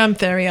pre-germ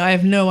theory. I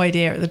have no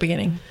idea at the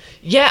beginning.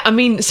 Yeah, I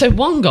mean, so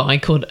one guy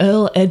called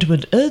Earl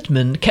Edward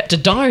Erdman kept a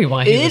diary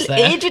while he was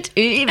there. And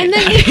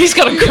then He's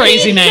got a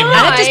crazy name.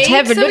 I just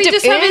have a So lot he of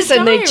just have his Earls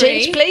and they diary.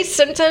 change place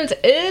sometimes.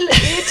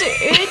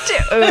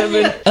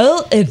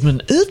 Earl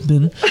Edmund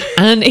Erdman,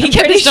 and he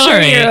kept his Pretty sure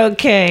diary. you're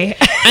okay.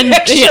 And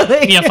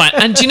yeah, fine.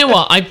 And do you know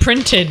what? I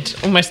printed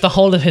almost the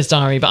whole of his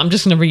diary, but I'm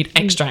just going to read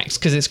extracts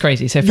because it's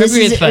crazy. So This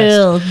February the is 1st.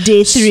 Earl,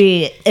 day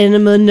 3,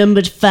 enema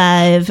number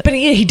 5. But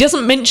he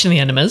doesn't mention the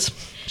enemas.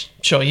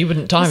 Sure, you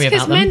wouldn't diary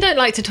Because about them. men don't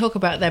like to talk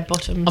about their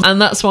bottoms. And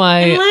that's why...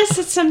 Unless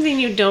it's something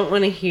you don't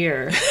want to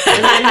hear.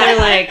 And then they're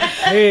like,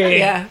 hey,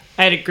 Yeah.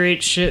 I had a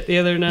great shit the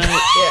other night.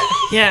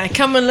 Yeah,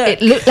 come and look.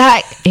 It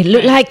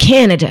looked like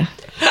Canada.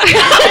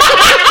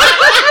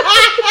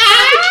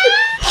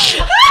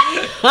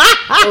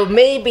 Or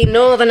maybe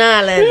Northern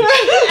Ireland.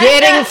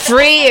 Getting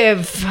free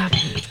of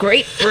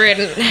Great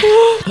Britain.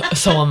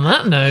 So on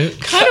that note...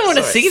 I don't want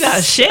to see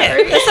that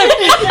shit.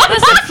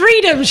 That's a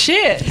freedom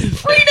shit.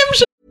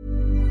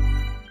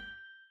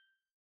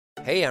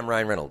 Hey, I'm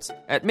Ryan Reynolds.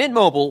 At Mint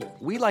Mobile,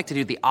 we like to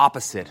do the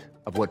opposite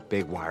of what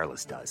Big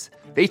Wireless does.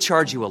 They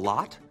charge you a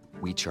lot,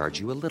 we charge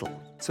you a little.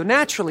 So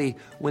naturally,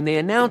 when they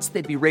announced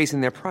they'd be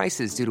raising their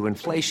prices due to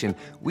inflation,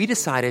 we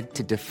decided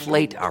to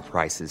deflate our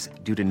prices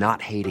due to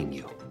not hating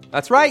you.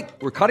 That's right.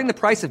 We're cutting the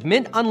price of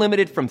Mint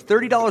Unlimited from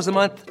 $30 a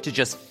month to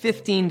just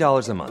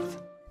 $15 a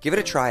month. Give it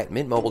a try at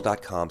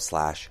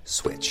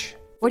mintmobile.com/switch.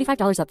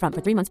 $45 up front for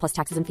 3 months plus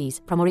taxes and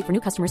fees. Promo rate for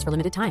new customers for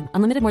limited time.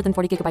 Unlimited more than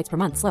 40 gigabytes per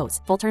month. Slows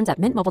full terms at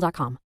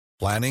mintmobile.com.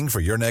 Planning for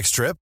your next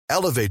trip?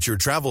 Elevate your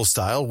travel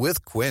style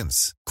with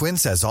Quince.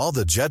 Quince has all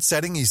the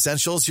jet-setting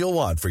essentials you'll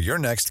want for your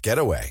next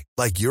getaway,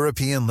 like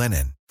European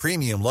linen,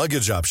 premium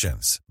luggage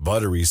options,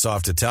 buttery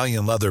soft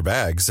Italian leather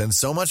bags, and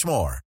so much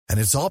more. And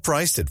it's all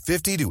priced at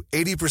 50 to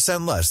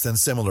 80% less than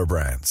similar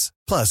brands.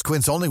 Plus,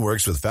 Quince only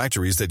works with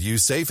factories that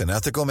use safe and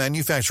ethical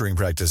manufacturing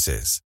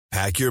practices.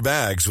 Pack your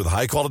bags with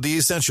high-quality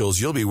essentials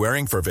you'll be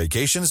wearing for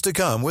vacations to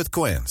come with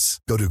Quince.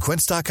 Go to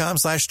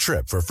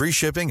quince.com/trip for free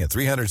shipping and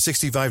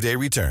 365-day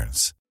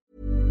returns.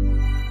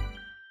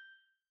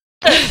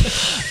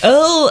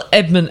 Earl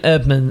Edmund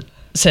Erdman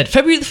said,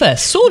 February the 1st,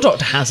 saw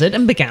Dr. Hazard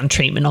and began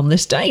treatment on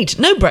this date.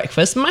 No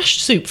breakfast,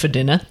 mashed soup for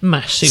dinner,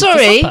 mashed soup for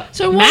supper.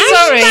 So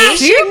what's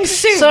soup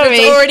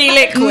that's already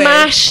liquid?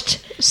 Mashed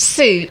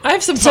soup. I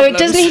have some So problems.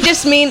 doesn't he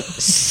just mean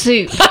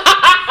soup?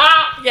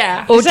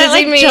 Yeah. Or Is that does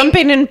he like mean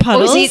jumping in Or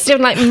puddles? is he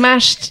doing like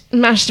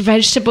mashed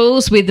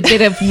vegetables with a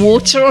bit of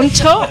water on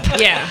top?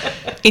 Yeah.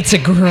 It's a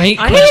great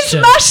It's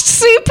question. mashed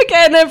soup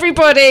again,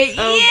 everybody!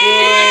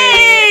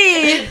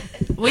 Yay!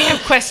 We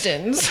have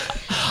questions.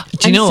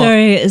 Do you know what?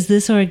 Sorry, is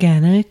this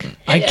organic?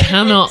 I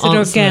cannot Is it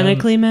answer them.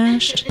 organically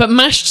mashed? But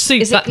mashed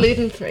soup, Is it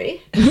gluten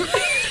free?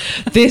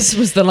 this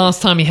was the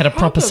last time he had a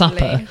proper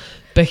supper.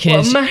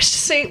 Because mashed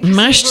soup.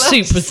 mashed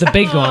soup was the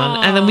big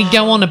one. And then we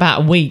go on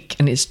about a week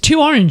and it's 2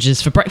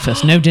 oranges for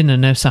breakfast, no dinner,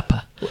 no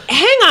supper.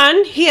 Hang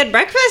on, he had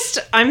breakfast?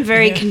 I'm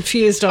very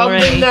confused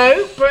already.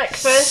 No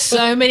breakfast.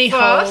 So many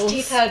Fast. holes.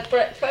 He's had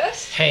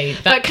breakfast. Hey,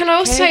 But can I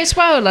also say as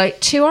well, like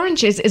 2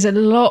 oranges is a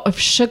lot of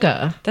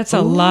sugar. That's a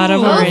lot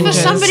of Oh, oranges.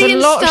 for somebody It's a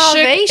in lot of sugar.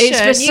 starvation. It's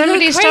for You go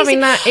somebody crazy. starving,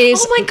 that is-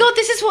 Oh my god,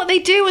 this is what they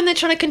do when they're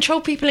trying to control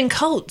people in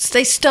cults.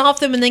 They starve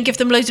them and then give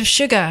them loads of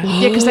sugar.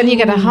 Yeah, because then you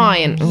get a high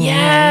and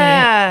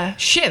Yeah.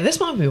 shit, this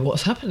might be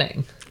what's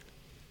happening.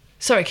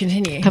 Sorry,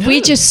 continue. Have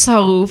we just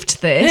solved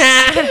this?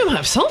 I think we might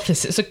have solved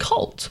this. It's a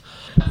cult.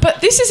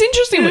 But this is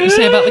interesting what you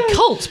say about the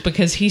cult,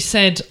 because he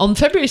said on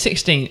February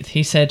 16th,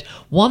 he said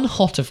 1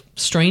 hot of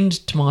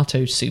strained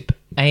tomato soup,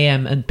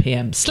 AM and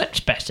PM.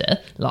 Slept better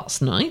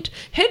last night.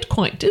 Head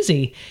quite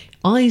dizzy.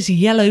 Eyes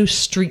yellow,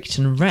 streaked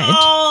and red.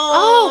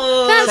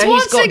 Oh, that's So he's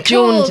what's got it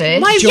called.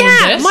 jaundice. Yeah,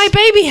 Jaundice. my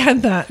baby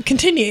had that.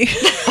 Continue.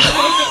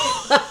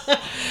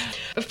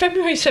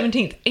 February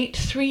 17th, ate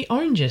 3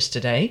 oranges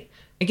today.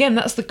 Again,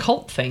 that's the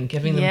cult thing,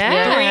 giving them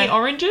Yeah. 3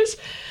 oranges.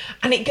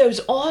 And it goes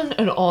on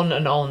and on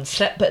and on.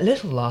 Slept but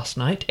little last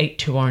night. Ate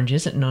 2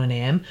 oranges at 9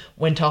 a.m.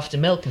 Went after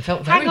milk and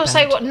felt very Hang on, bad.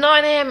 say what,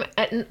 9 a.m.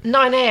 at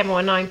 9 a.m.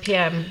 or 9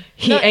 p.m.?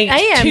 He ate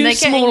AM, 2 they're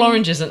small getting-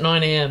 oranges at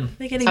 9 a.m.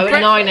 They're getting Oh, at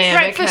 9 a.m.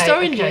 breakfast okay,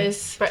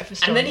 oranges. Okay.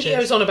 Breakfast And then he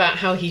oranges. goes on about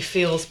how he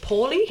feels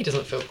poorly. He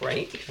doesn't feel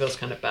great. He feels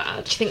kind of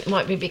bad. Do you think it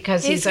might be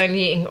because he's He's-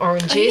 only eating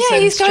oranges? Yeah,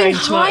 and he's going strained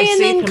high tomato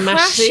and then soup and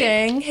mashed soup?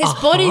 crashing. His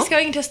body's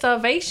going to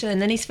starvation,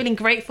 and he's feeling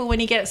grateful when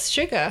he gets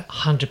sugar.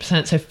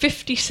 100%. So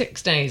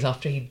 56 days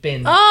after he'd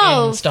been Oh,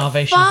 in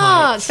starvation fuck!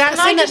 heights.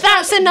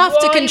 That's enough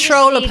to why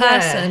control was a he there?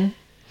 person.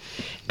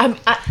 We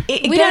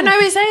Again, don't know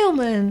his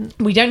ailment.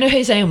 We don't know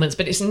his ailments,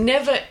 but it's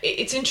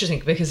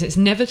interesting because it's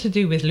never to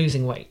do with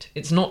losing weight.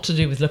 It's not to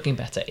do with looking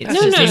better. It's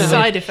No, to no, do with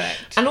side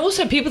effect. And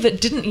also people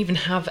that didn't even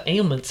have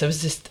ailments. There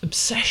was this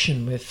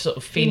obsession with sort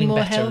of feeling more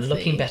better and healthy.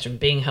 looking better and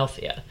being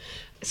healthier.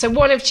 So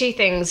one of 2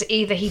 things: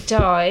 either he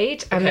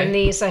died, and then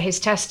these are his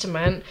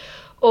testament,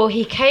 or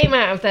he came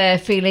out of there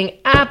feeling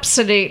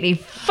absolutely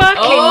fucking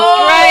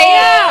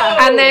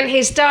great, and then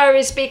his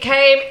diaries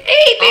became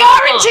eat the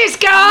oranges,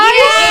 guys.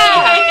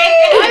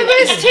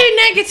 I was too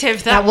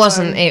negative. That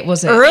wasn't it,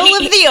 was it? Earl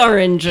of the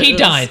Oranges. He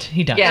died.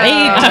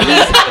 Yeah.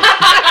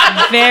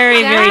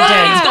 Very, very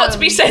dead. It's got to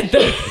be said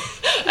though.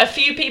 A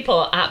few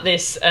people at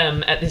this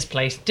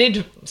place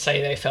did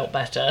say they felt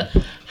better.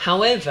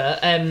 However,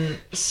 I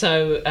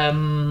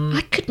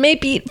could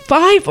maybe eat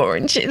 5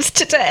 oranges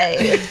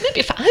today.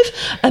 maybe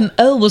 5.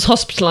 Earl was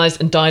hospitalised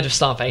and died of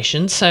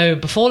starvation. So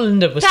before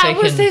Linda was That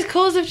taken, was his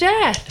cause of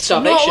death.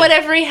 Starvation. Not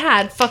whatever he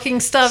had. Fucking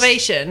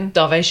starvation.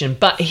 starvation.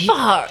 But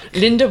Fuck.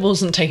 Linda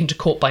wasn't taken to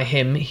court by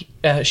him.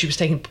 She was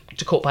taken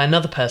to court by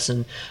another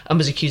person and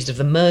was accused of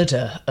the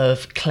murder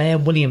of Claire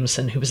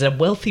Williamson, who was a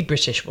wealthy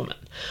British woman.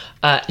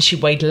 She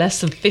weighed less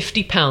than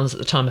 50 pounds at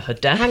the time of her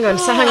death. Hang on.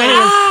 So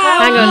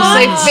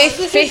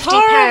 50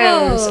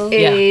 pounds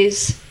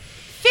is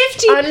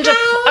 50 under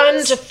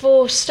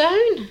 4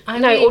 stone.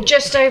 Or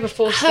just over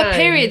 4 stone. Her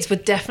periods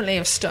would definitely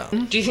have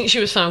stopped. Do you think she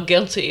was found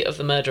guilty of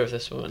the murder of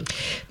this woman?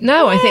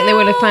 No, I think they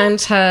would have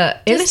found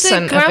her Just the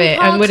innocent of it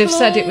grandpa and would have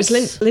said it was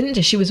clause.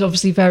 Linda. She was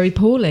obviously very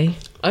poorly.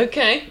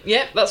 Okay,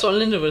 yeah, that's what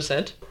Linda would have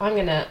said. I'm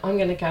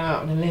gonna go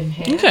out on a limb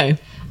here. Okay.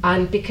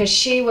 And because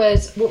she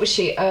was, what was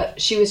she?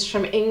 She was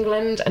from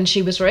England and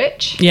she was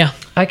rich. Yeah.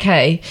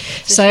 Okay.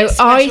 she So has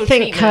I special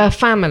think treatment. her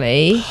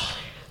family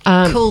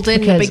Called in the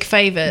because- big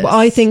favours. Well,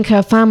 I think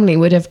her family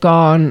would have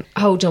gone,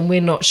 hold on, we're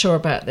not sure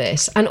about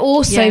this. And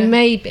also Yeah.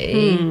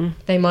 maybe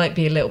they might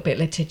be a little bit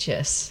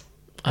litigious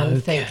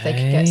and think they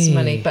could get some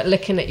money. But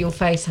looking at your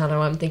face, Hannah,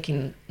 I'm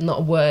thinking not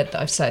a word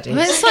that I've said is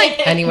It's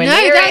like, anywhere no,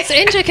 near that's it.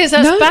 interesting because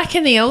that's No. back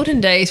in the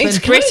olden days when It's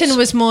Britain close.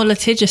 was more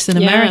litigious than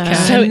Yeah. America.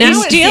 So And now you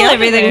it's steal the other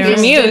everything way from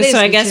around. you, It is so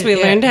I guess we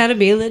legit, learned yeah. how to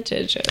be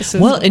litigious.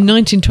 Well, in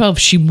 1912,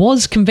 she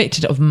was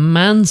convicted of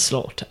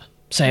manslaughter.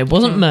 So it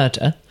wasn't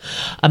murder,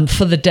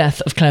 for the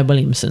death of Claire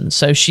Williamson.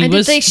 So she And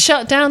was. did they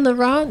shut down the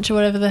ranch or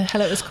whatever the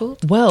hell it was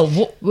called? well,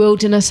 what,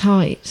 Wilderness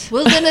Heights.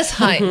 Wilderness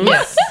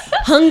Heights.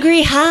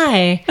 Hungry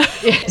High.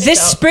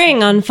 This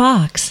spring on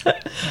Fox.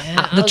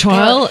 at the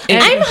trial.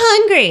 it- I'm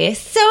hungry.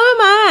 So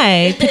am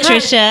I,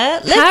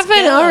 Patricia. Let's Have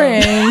an go.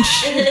 orange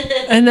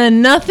and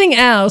then nothing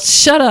else.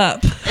 Shut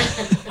up.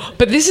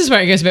 But this is where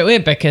it goes a bit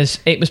weird because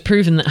it was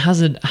proven that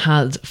Hazard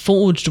had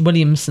forged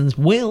Williamson's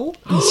will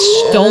and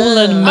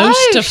stolen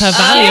most of her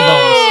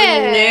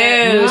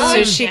valuables. No,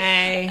 so she.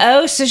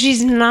 Oh, so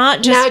she's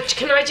not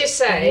just. Now, can I just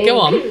say... Go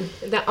on.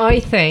 That I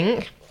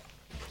think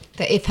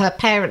that if her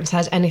parents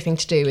had anything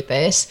to do with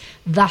this,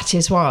 that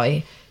is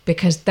why.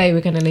 Because they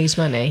were going to lose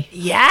money.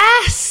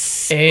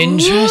 Yes.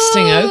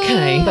 Interesting.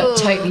 Okay. But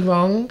totally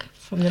wrong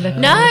from the look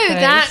No, on her face.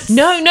 that's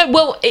No.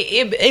 Well,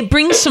 it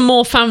brings some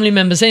more family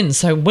members in.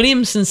 So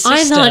Williamson's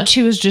sister. I thought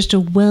she was just a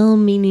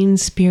well-meaning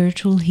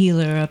spiritual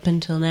healer up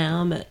until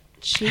now, but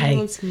she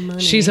wants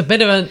money. she's a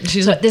bit of a.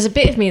 She's So a, there's a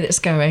bit of me that's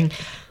going,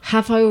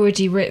 have I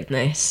already written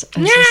this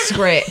as a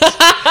script?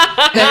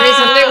 There is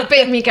a little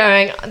bit of me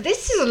going,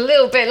 this is a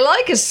little bit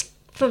like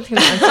something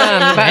that I've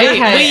done. But okay,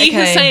 well, you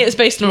can okay. say it's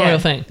based on a Yeah. real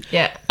thing.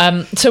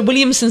 Yeah. So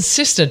Williamson's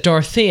sister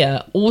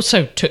Dorothea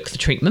also took the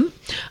treatment,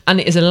 and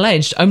it is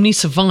alleged only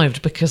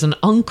survived because an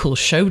uncle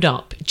showed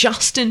up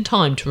just in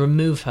time to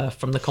remove her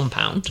from the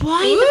compound.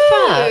 Why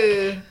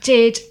the fuck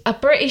did a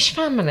British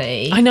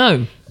family, I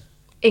know.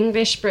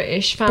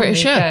 English-British family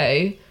British, yeah.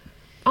 go,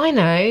 I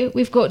know,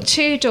 we've got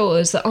 2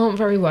 daughters that aren't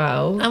very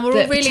well. And we're all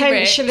that really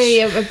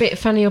potentially are a bit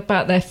funny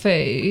about their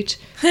food.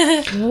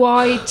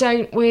 Why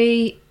don't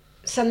we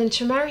send them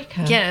to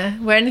America? yeah,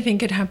 where anything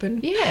could happen.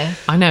 Yeah.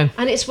 I know.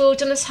 And it's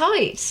Wilderness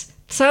Heights.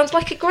 Sounds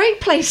like a great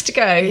place to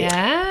go.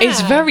 Yeah.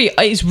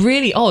 It's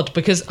really odd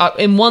because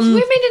in one.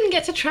 Women didn't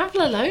get to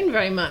travel alone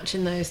very much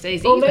in those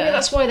days Or either. maybe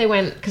that's why they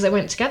went, because they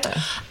went together.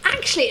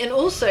 Actually, and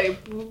also,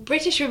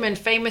 British women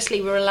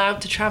famously were allowed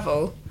to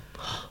travel.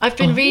 I've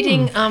been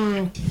reading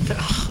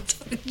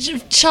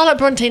Charlotte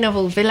Bronte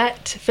novel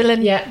Villette.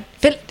 Yeah.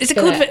 Is it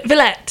called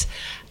Villette?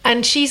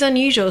 And she's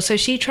unusual, so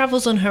she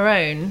travels on her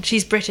own.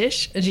 She's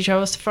British, and she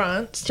travels to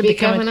France To be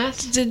become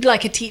governess?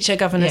 like a teacher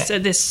governess Yeah.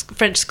 at this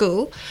French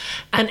school.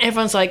 And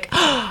everyone's like,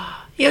 oh,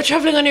 you're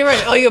travelling on your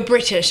own. Oh, you're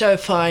British. Oh,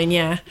 fine,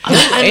 yeah.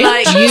 And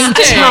like,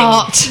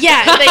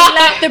 yeah, they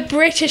let the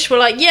British were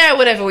like, yeah,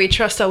 whatever, we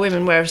trust our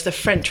women, whereas the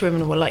French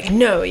women were like,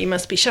 no, you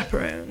must be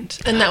chaperoned.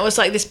 And that was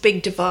like this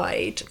big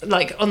divide,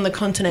 like on the Yeah,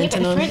 continent but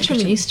and the on French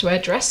women used to wear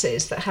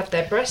dresses that had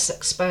their breasts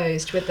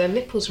exposed with their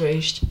nipples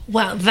rouged.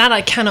 Well, that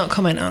I cannot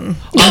comment on.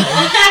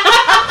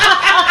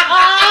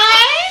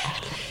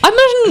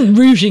 I imagine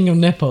rouging your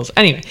nipples.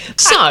 Anyway,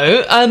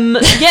 so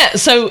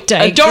so In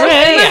my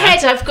Dorothea.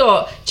 head, I've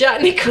got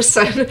Jack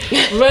Nicholson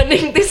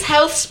running this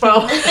health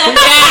spa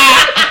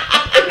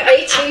in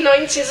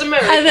 1890s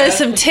America. And there's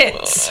some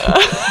tits.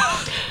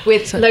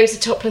 with loads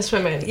of topless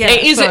women. Yeah,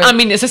 It is. sorry. I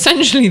mean, it's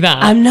essentially that.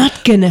 I'm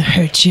not gonna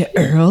hurt you,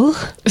 Earl.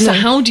 So,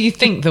 how do you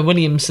think the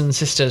Williamson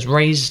sisters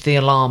raised the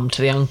alarm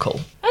to the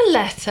uncle? A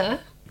letter.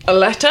 A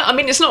letter? I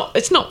mean, it's not.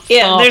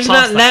 Yeah, far there's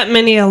past not that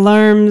many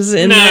alarms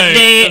in that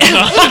day.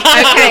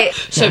 Okay.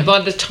 So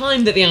by the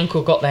time that the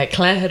uncle got there,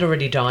 Claire had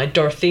already died.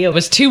 Dorothea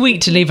was too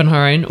weak to leave on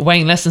her own,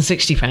 weighing less than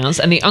 60 pounds,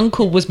 and the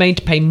uncle was made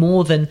to pay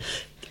more than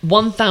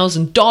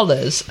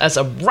 $1,000 as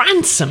a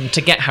ransom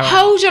to get her out.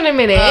 Hold on a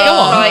minute.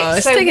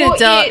 It's taking a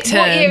dark turn.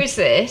 What year is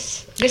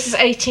this? This is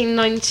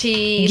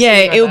 1890. Yeah,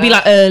 it would be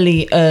like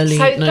early So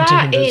 1900s.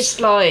 that is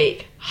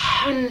like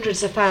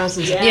hundreds of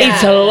thousands. Yeah.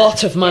 It's a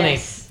lot of money.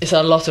 Yes. It's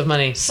a lot of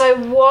money. So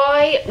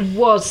why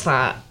was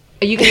that?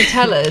 Are you going to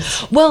tell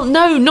us? Well,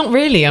 no, not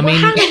really. I mean,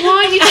 Hannah,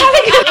 why are you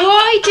telling us?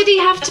 Why did he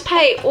have to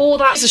pay all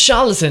that? she's a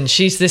charlatan.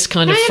 She's this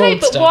kind of No,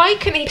 fraudster. but why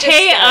couldn't he just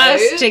Pay go?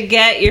 us to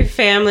get your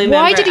family member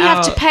Why did he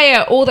have to out. pay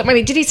her all that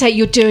money? Did he say,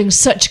 you're doing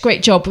such a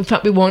great job? In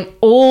fact, we want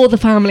all the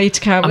family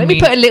to come. Let me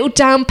mean- put a little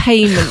down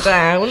payment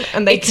down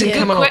and they can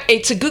come on.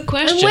 It's a good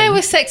question. And where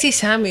was Sexy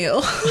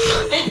Samuel?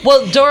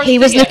 Well, Dorothea... He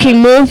was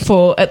looking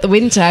mournful at the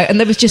window and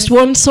there was just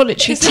one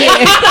solitary tear.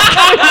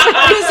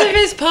 Because of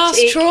his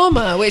past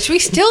trauma, which we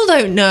still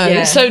don't know.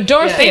 Yeah. So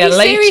Dorothea Maybe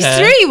later...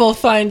 series 3 we'll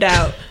find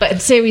out. But in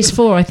series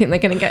 4, I think they're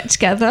going to get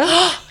together.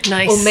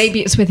 Nice. Or maybe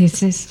it's with his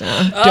sister.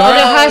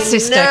 Her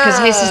sister, because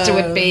his sister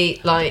would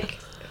be like...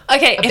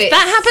 Okay, if bit-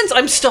 that happens,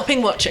 I'm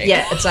stopping watching.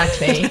 Yeah,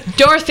 exactly.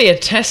 Dorothea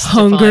testified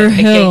Hunger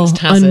Hill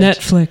against on Hazard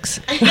Netflix.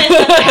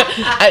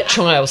 at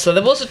trial. So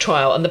there was a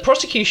trial, and the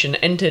prosecution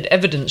entered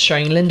evidence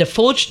showing Linda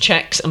forged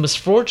checks and was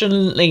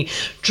fraudulently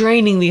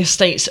draining the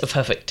estates of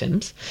her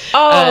victims.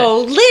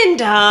 Oh,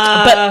 Linda!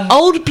 But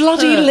old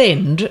bloody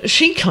Lind,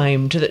 she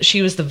claimed that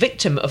she was the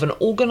victim of an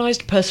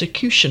organised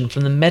persecution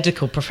from the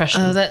medical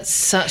profession. Oh, that's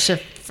such a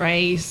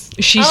phrase.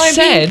 She I'm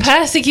said- being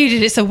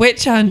persecuted. It's a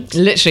witch hunt.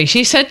 Literally,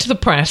 she said to the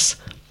press,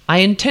 I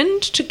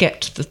intend to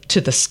get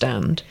to the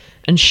stand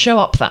and show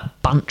up that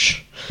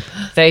bunch.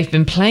 They've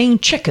been playing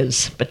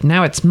checkers, but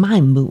now it's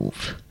my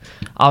move.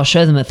 I'll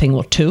show them a thing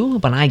or two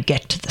when I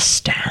get to the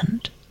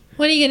stand.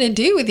 What are you going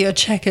to do with your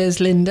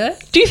checkers, Linda?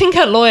 Do you think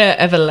her lawyer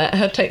ever let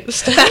her take the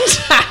stand?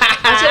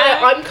 I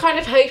don't know, I'm kind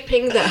of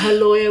hoping that her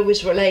lawyer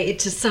was related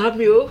to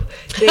Samuel,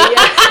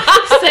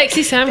 the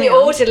Sexy the Samuel.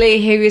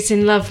 orderly who is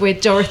in love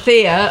with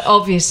Dorothea,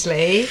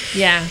 obviously.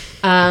 Yeah.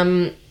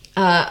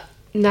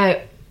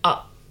 No,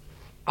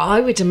 I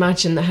would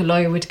imagine that her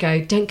lawyer would go,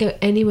 don't go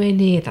anywhere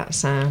near that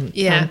sound.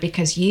 Yeah.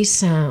 Because you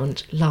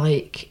sound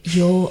like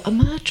you're a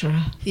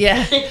murderer.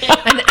 Yeah.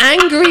 An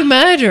angry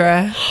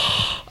murderer.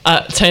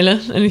 Taylor,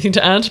 anything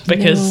to add?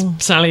 Because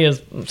Sally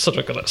has sort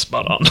of got it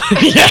spot on.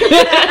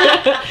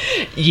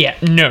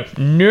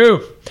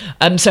 No.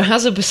 So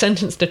Hazard was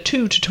sentenced to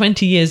 2 to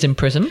 20 years in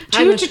prison.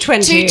 2 to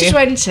 20. 2 to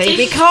 20.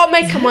 We can't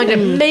make our mind up.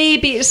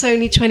 Maybe it's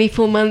only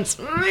 24 months.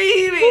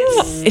 Maybe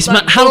it's...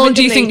 like How long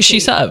do you think 80. she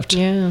served?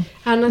 Yeah.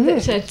 And I think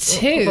it said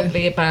 2.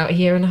 probably about a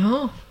year and a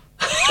half.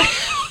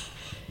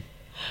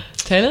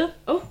 Taylor?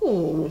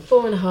 Oh,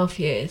 4.5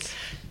 years.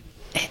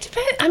 It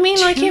depends. I mean,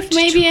 like, if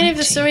maybe any of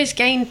the stories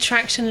gain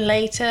traction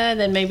later,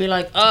 then maybe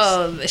like,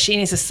 oh, she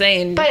needs to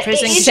stay in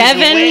prison. it's 7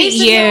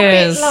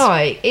 years.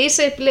 It's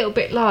a little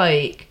bit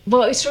like,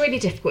 well, it's really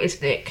difficult,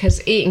 isn't it?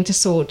 Because eating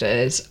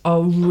disorders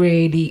are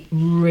really,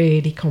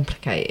 really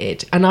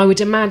complicated. And I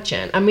would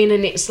imagine, I mean,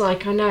 and it's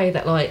like, I know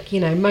that, like, you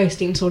know, most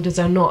eating disorders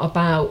are not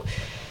about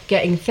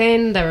getting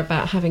thin, they're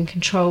about having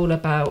control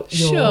about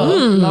your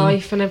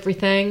life and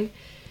everything.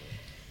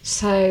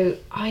 So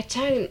I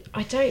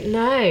don't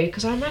know,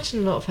 because I imagine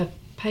a lot of her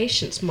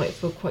patients might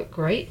feel quite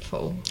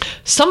grateful.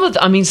 Some of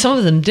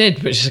them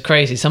did, which is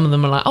crazy. Some of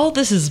them are like, oh,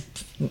 this is,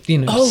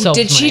 Oh, solved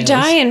did she my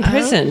die ills. in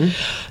prison?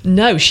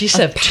 No, she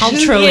served 2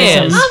 paltroism.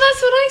 years. Oh,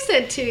 that's what I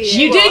said to you.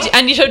 You did,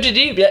 and you told did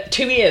you? Yeah,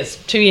 2 years.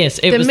 2 years.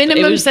 It The was,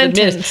 minimum it was the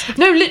sentence.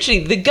 No,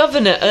 literally, the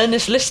governor,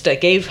 Ernest Lister,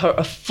 gave her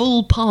a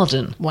full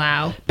pardon.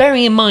 Wow.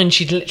 Bearing in mind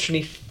she'd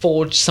literally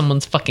forged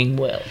someone's fucking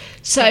will.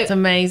 So That's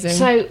amazing.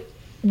 So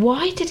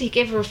why did he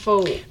give her a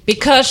full?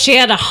 Because she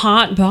had a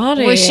hot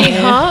body. Was she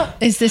hot?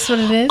 Is this what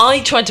it is? I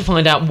tried to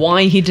find out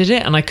why he did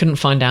it, and I couldn't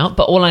find out.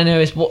 But all I know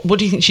is, what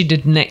do you think she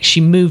did next? She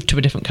moved to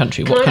a different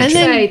country. What Can I country?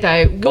 say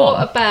though, Go what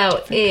on.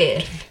 about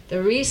if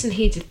the reason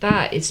he did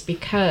that is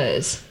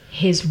because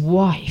his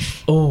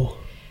wife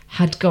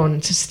had gone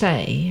to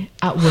stay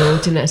at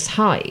Wilderness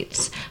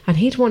Heights and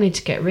he'd wanted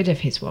to get rid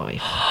of his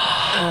wife.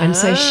 And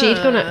so she'd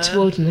gone up to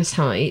Wilderness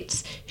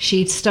Heights,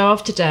 she'd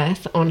starved to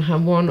death on her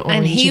one orange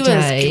And he was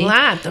day.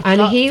 glad, the And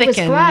plot he was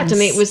glad, and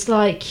thickens. it was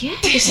like, yeah,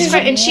 this is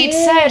right. And she'd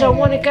said, I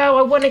want to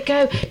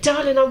go,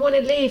 darling, I want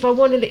to leave, I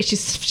want to leave.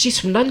 She's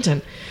from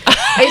London.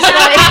 It's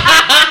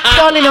like,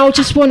 darling, I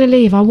just want to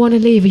leave. I want to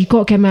leave. You've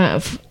got to get him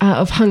out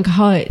of Hunger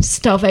Heights,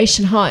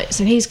 Starvation Heights.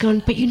 And he's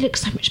gone, but you look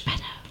so much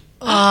better.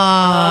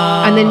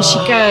 And then she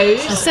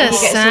goes. That's and a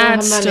he gets all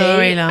sad her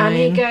money, storyline. And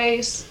he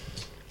goes,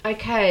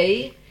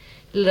 okay,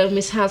 little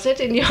Miss Hazard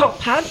in your hot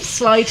pants,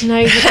 sliding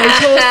over those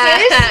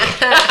horses.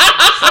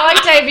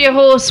 Slide over your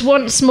horse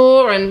once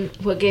more, and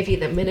we'll give you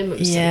the minimum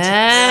sentence.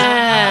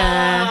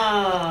 Yeah.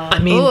 I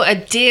mean, Oh, a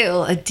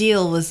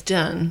deal was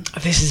done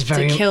this is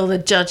very. to kill the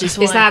judge's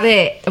wife. Is that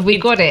it? Have we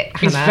got it,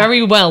 It's Hannah?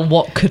 very well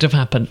what could have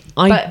happened.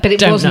 But it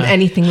don't wasn't know.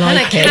 anything And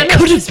like I it.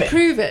 cannot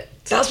disprove it.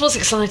 That's what's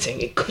exciting.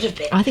 It could have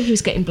been. I think he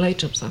was getting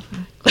blowjobs off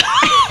her.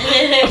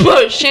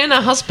 But she and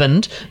her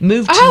husband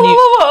moved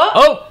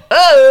to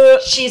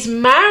She's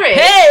married.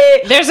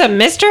 Hey! There's a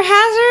Mr.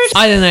 Hazard?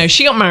 I don't know.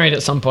 She got married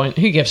at some point.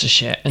 Who gives a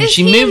shit? And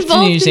she he moved to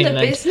involved New in the Zealand.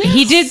 business?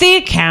 He did the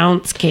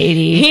accounts,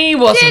 Katie. He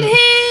wasn't. Did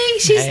he?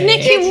 She's Hey.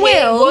 nicking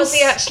Wills. Was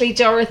he actually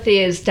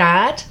Dorothea's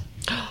dad?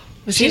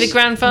 Was he the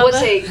grandfather? Was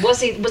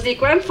he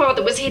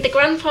grandfather? Was he the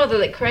grandfather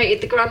that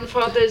created the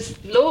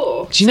grandfather's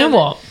law? Do you know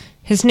what?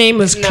 His name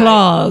was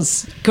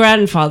Claus.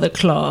 Grandfather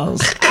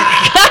Claus.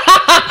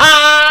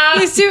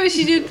 You see what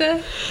she did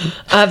there?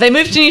 They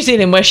moved to New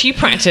Zealand where she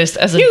practiced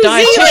as a New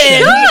dietitian.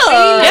 Zealand?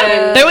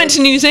 Yeah, they went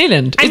to New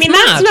Zealand. I It's mean,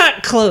 mad. that's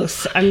not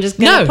close. I'm just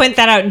going to No. point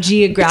that out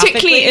geographically.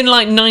 Particularly in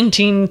like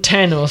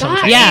 1910 or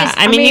something. Yeah,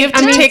 I mean, you have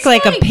to take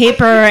like a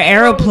paper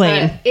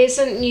aeroplane.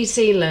 Isn't New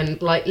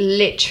Zealand like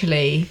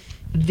literally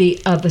the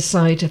other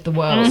side of the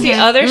world? It's the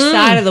other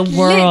side of the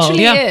world.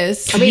 Literally Yeah.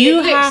 is. I mean, You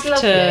it looks have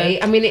lovely.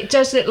 to- I mean, it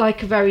does look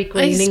like a very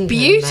green It's England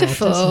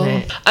beautiful.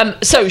 there, doesn't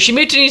it? So she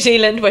moved to New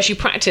Zealand where she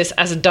practiced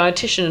as a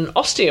dietitian and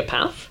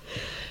osteopath.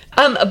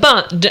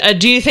 But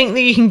do you think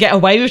that you can get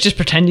away with just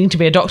pretending to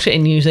be a doctor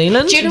in New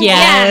Zealand? Do you know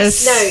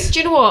Yes. what? No. Do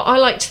you know what? I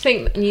like to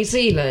think that New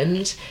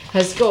Zealand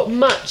has got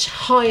much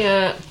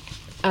higher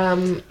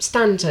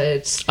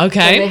standards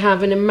Okay. than they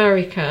have in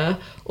America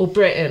or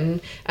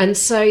Britain, and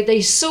so they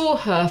saw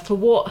her for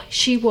what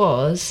she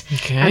was,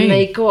 Okay. and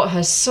they got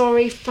her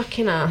sorry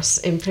fucking ass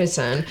in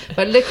prison.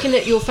 But looking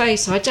at your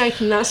face, I don't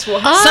think that's what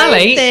happened.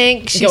 Sally- I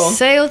think she Go on.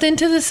 sailed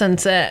into the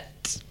sunset.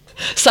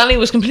 Sally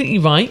was completely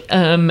right,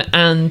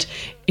 and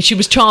she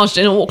was charged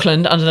in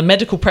Auckland under the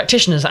Medical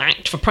Practitioners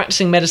Act for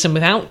practicing medicine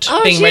without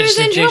being she was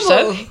registered in to do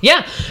trouble. so.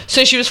 Yeah,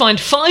 so she was fined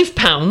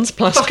 £5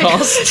 plus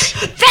costs.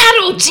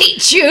 That'll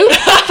teach you.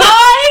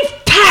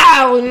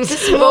 £5.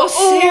 This is more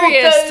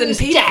serious than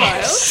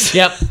paedophiles.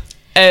 Yep,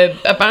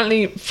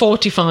 apparently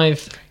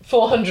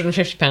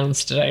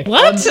 £450 today.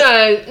 What?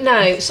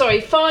 No,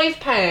 sorry,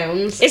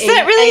 £5. Is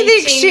that really the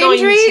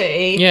exchange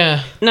rate?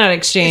 Yeah, Not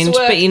exchange,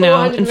 but you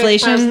know,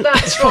 inflation.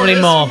 That's probably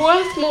more.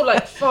 Worth more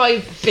like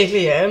 5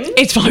 billion.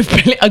 it's 5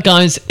 billion,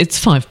 guys. It's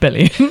 5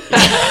 billion.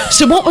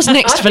 So what was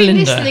next I've for been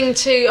Linda? listening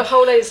to a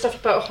whole load of stuff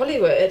about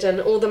Hollywood and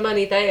all the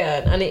money they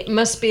earn, and it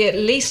must be at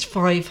least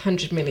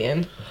 500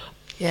 million.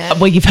 Yeah.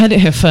 Well, you've heard it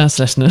here first,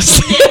 listeners.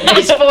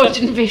 It's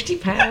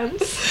 £450.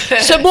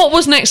 So what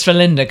was next for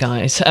Linda,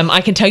 guys?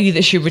 I can tell you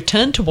that she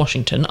returned to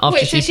Washington after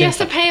Wait, so she'd she been has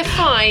to pay a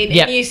fine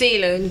Yeah. in New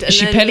Zealand and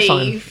She then paid a fine.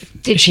 leave?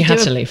 She had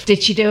to leave.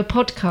 Did she do a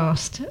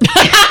podcast? It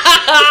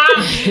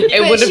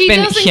But would have she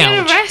been doesn't get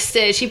huge.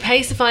 arrested. She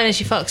pays the fine and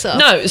she fucks up.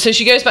 No, so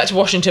she goes back to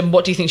Washington.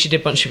 What do you think she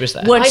did once she was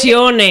there? What's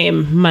your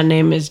name? My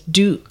name is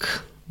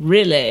Duke.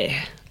 Really?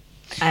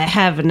 I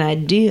have an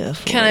idea.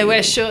 For Can I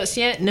wear shorts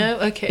yet? No?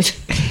 Okay.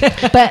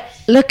 But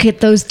look at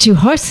those two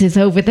horses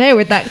over there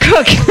with that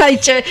car.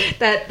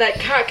 That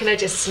car, can I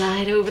just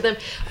slide over them?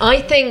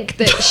 I think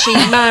that she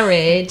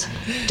married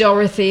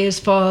Dorothea's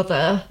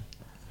father,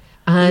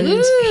 and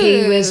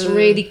he was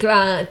really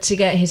glad to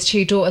get his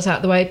two daughters out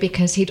of the way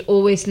because he'd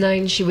always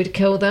known she would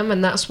kill them,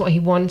 and that's what he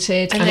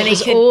wanted. And then it he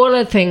was could all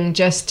a thing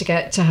just to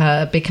get to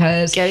her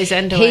because get his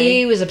end he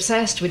away. was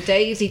obsessed with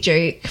Daisy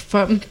Duke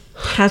from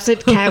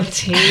Hazard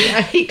County,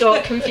 and he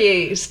got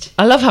confused.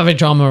 I love having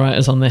drama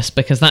writers on this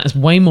because that is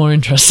way more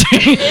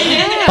interesting.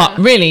 But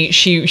really,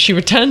 she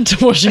returned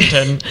to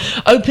Washington,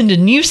 opened a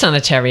new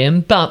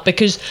sanitarium, but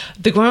because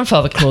the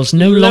grandfather clause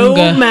no Low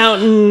longer...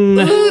 Mountain. Ooh,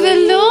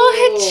 the law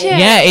had changed.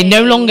 Yeah, it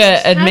no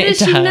longer admitted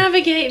to How did she her.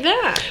 navigate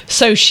that?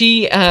 So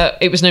she,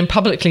 it was known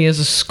publicly as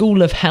a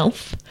school of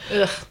health.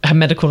 Ugh. Her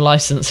medical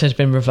license had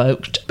been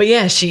revoked. But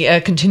yeah, she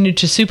continued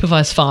to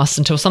supervise fasts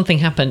until something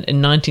happened in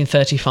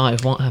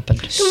 1935. What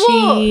happened?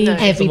 No.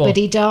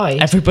 Everybody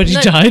died. Everybody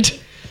No. died.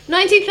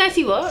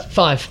 1930 what?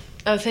 5.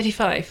 Oh,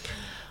 35.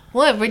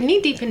 Well, we're knee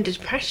deep into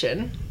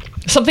depression.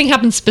 Something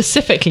happened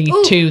specifically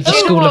Ooh, to the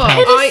oh, School of what?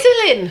 Health.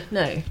 Penicillin.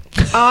 No.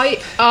 I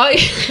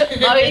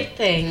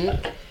think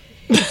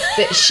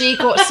that she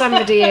got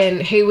somebody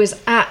in who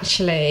was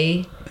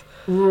actually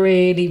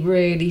really,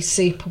 really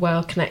super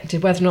well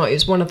connected, whether or not it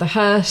was one of the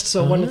Hearsts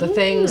or one of the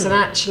things, and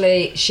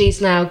actually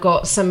she's now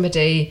got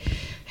somebody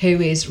who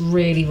is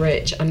really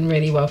rich and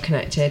really well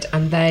connected,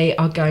 and they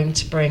are going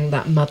to bring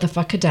that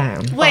motherfucker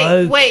down.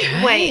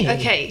 Wait.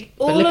 Okay.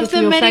 All look of at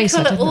the your face,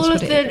 I medical, think all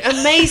that's of what it the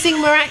amazing,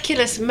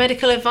 miraculous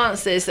medical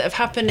advances that have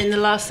happened in the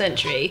last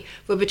century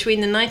were between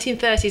the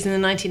 1930s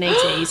and the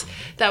 1980s.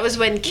 That was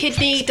when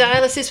kidney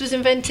dialysis was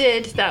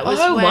invented. That was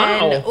Oh, when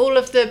wow. all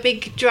of the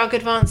big drug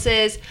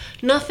advances.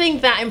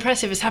 Nothing that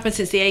impressive has happened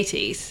since the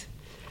 80s.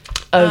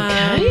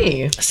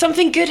 Okay.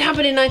 Something good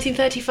happened in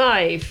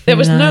 1935. There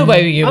was no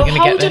way you were going to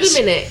get hold on this. a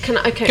minute. Can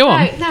I? Okay, Go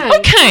on. No.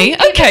 Okay,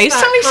 Don't give okay, us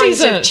that Sally kind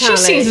sees of she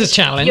sees a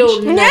challenge.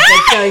 You're never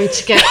going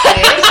to get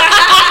this.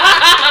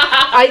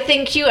 I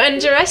think you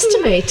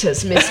underestimate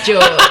us, Miss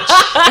George.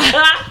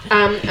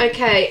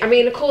 Okay, I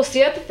mean, of course,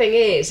 the other thing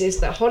is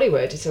that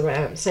Hollywood is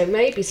around, so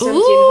maybe somebody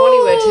in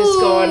Hollywood has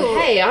gone,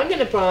 hey, I'm going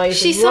to buy the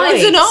She rights.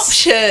 signs an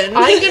option.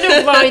 I'm going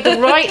to buy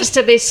the rights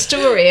to this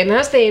story, and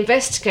as they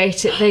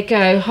investigate it, they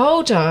go,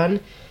 hold on,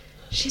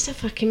 she's a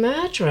fucking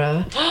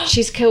murderer.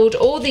 She's killed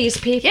all these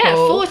people. Yeah,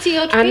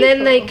 40-odd And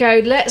then they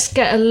people. go, let's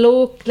get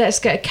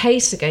a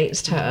case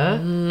against her,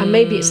 and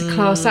maybe it's a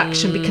class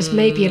action because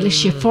maybe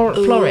Alicia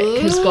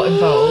Florrick has got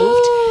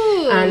involved,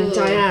 and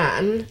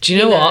Diane. Do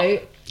you know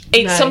what?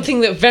 It's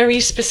something that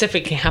very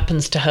specifically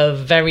happens to her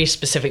very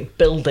specific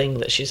building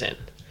that she's in.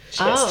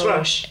 She gets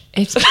thrush. I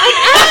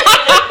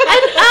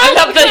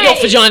love that your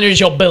vagina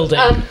is your building.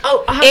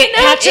 It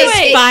catches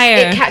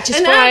fire. It catches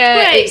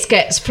fire. It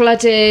gets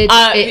flooded.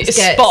 It gets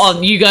spot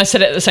on. You guys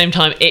said it at the same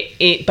time.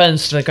 It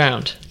burns to the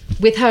ground.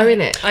 with her in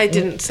it. I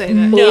didn't say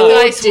that. No. You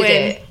guys Did win.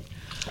 it?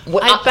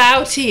 I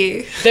bow to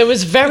you. There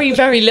was very,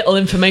 very little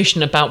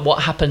information about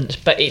what happened,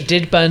 but it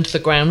did burn to the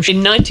ground. In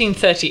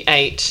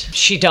 1938,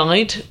 she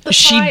died.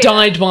 She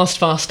died whilst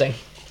fasting.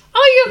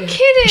 Oh, you're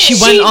kidding. She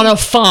went on a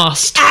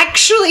fast.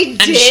 Actually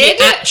And she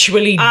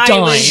actually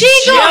died.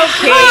 She got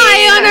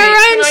high on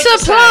her own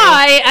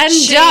supply and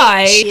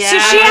died. So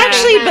she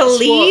actually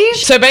believed.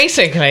 So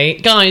basically,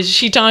 guys,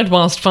 she died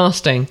whilst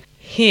fasting.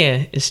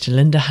 Here is to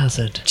Linda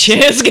Hazard.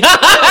 Cheers, guys!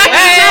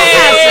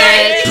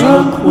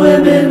 Drunk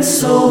women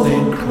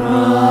solving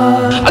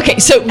crime. Okay,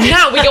 so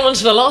now we go on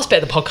to the last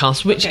bit of the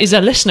podcast, which is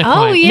a listener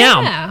crime.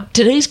 yeah. Now,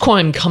 today's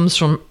crime comes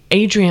from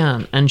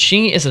Adrienne, and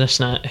she is a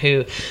listener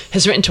who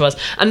has written to us.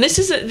 And this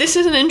is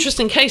an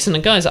interesting case.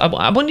 And guys, I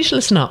want you to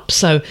listen up.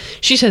 So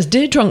she says,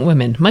 "Dear drunk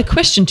women, my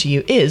question to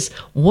you is,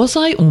 was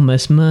I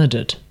almost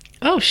murdered?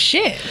 Oh,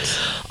 shit.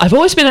 I've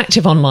always been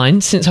active online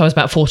since I was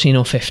about 14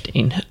 or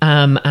 15.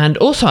 And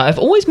also, I've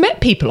always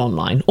met people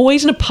online,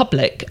 always in a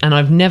public, and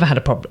I've never had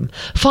a problem.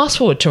 Fast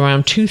forward to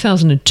around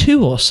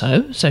 2002 or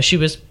so. So she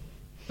was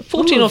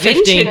 14 or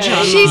 15.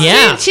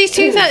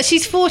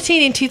 She's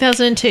 14 in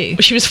 2002.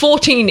 She was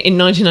 14 in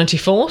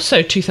 1994.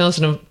 So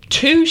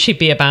 2002, she'd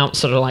be about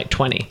sort of like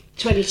 20.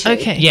 22.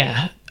 Okay.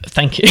 Yeah.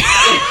 Thank you.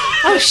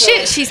 Oh,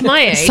 shit. She's my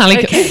age.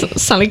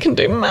 Sally can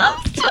do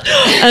maths.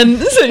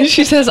 So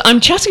she says, I'm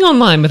chatting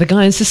online with a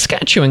guy in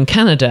Saskatchewan,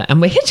 Canada,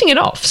 and we're hitting it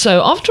off.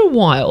 So after a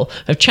while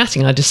of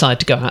chatting, I decided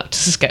to go out to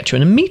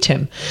Saskatchewan and meet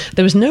him.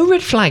 There was no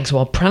red flags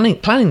while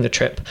planning the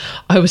trip.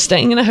 I was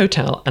staying in a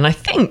hotel, and I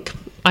think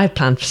I had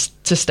planned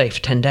to stay for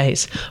 10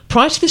 days.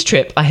 Prior to this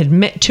trip, I had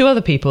met two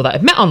other people that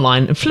I'd met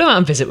online and flew out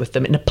and visit with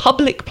them in a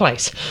public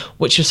place,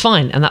 which was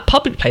fine. And that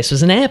public place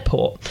was an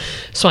airport.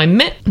 So I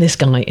met this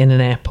guy in an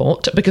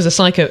airport because a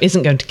psycho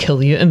isn't going to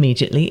kill you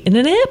immediately in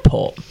an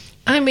airport.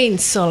 I mean,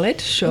 solid,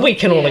 sure. We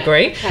can all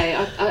agree.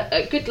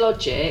 Okay, good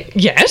logic.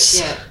 Yes.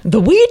 Yeah. The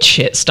weird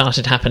shit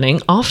started happening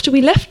after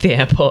we left the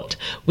airport.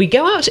 We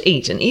go out to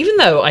eat, and even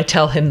though I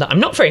tell him that I'm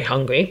not very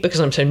hungry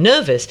because I'm so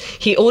nervous,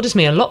 he orders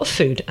me a lot of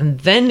food and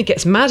then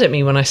gets mad at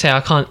me when I say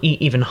I can't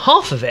eat even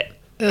half of it.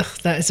 Ugh,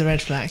 that is a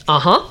red flag.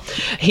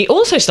 He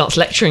also starts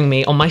lecturing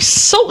me on my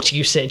salt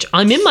usage.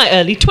 I'm in my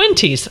early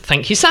 20s.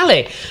 Thank you,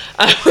 Sally.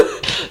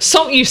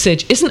 Salt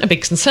usage isn't a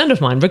big concern of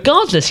mine.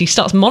 Regardless, he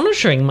starts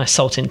monitoring my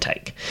salt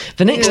intake.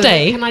 The next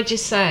day... Can I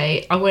just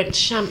say, I went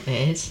to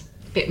Champneys,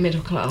 bit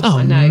middle class, Oh,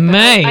 I know. But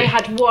mate. I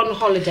had one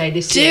holiday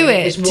this Do year.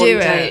 it, was do one it.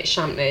 day at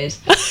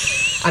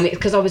Champneys. And it's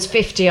because I was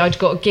 50, I'd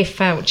got a gift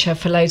voucher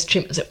for loads of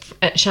treatments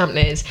at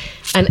Champneys.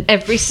 And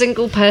every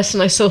single person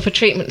I saw for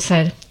treatment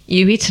said,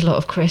 you eat a lot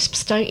of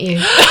crisps, don't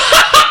you?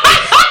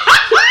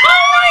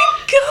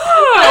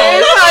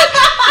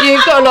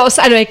 You've got a lot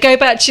of... Anyway, go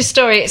back to your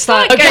story. It's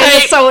like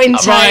getting the salt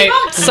intake. Right,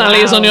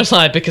 Sally is on your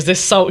side because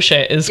this salt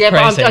shit is Yeah,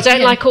 crazy. but I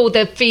don't like all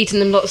the feeding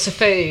them lots of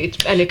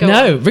food. Anyway, go on.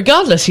 No,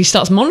 regardless, he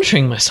starts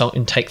monitoring my salt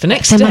intake. The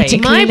next day...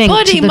 Thematically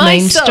linked to the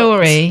main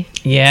story.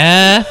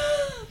 Yeah.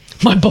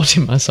 My body,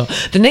 my soul.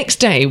 The next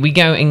day, we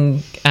go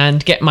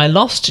and get my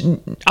lost...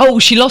 Oh,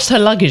 she lost her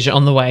luggage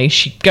on the way.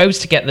 She goes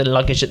to get the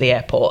luggage at the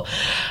airport.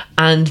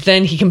 And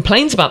then he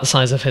complains about the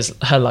size of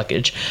her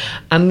luggage.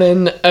 And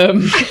then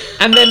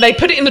they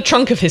put it in the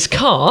trunk of his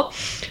car.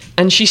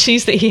 And she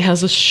sees that he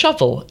has a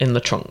shovel in the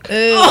trunk.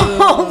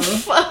 Oh,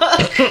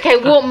 fuck. Okay,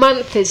 what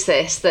month is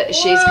this that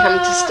she's come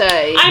to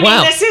stay? I mean,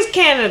 Wow. this is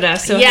Canada,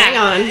 so hang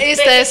on. Is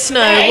there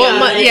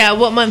snow?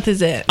 What month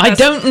is it? I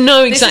don't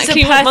know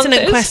exactly This is a what month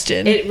pertinent it is.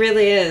 question. It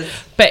really is.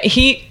 But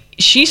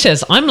she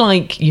says, I'm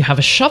like, you have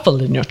a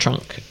shovel in your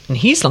trunk. And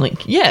he's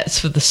like, yeah, it's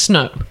for the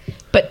snow.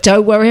 But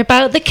don't worry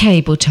about the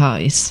cable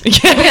ties.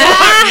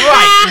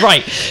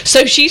 Right.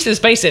 So she says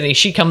basically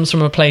she comes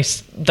from a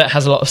place that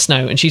has a lot of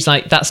snow, and she's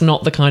like, that's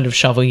not the kind of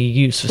shovel you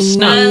use for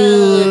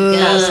snow.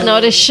 That's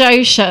not a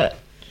show.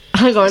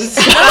 Hang on. That's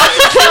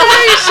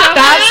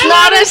That's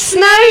not a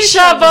snow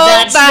shovel.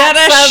 That's not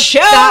a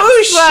show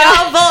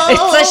shovel.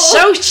 It's a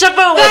show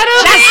shovel with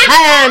jazz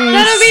hands.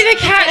 That'll be the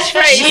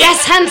catchphrase.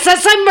 Jazz hands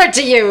says I'm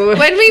to you.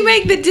 When we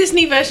make the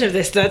Disney version of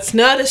this, that's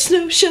not a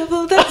snow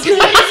shovel. That's not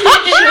a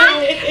snow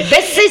shovel.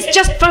 This is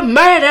just for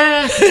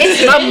murder.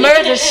 It's a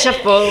murder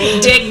shovel.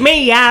 Dig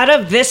me out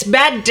of this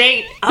bad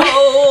date.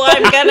 Oh,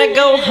 I'm gonna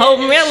go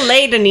home real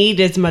late and eat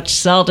as much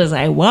salt as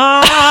I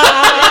want.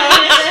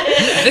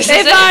 If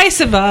I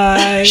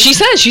survive. She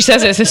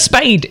says it's a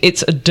spade.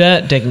 It's a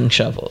dirt digging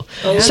shovel.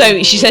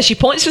 So she says she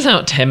points this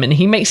out to him, and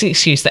he makes the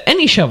excuse that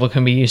any shovel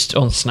can be used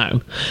on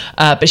snow.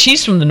 But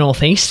she's from the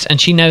northeast,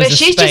 and she knows. But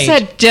she just spade.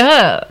 said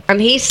dirt,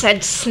 and he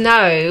said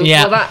snow.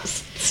 Yeah. Well,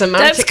 that's semantically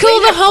Let's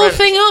call the whole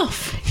different. thing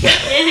off.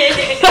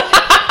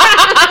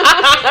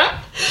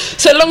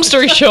 So long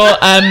story short,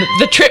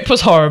 the trip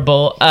was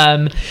horrible.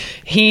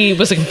 He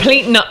was a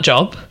complete nut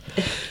job.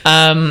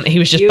 He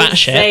was just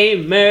batshit. Say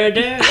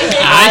murder.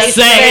 I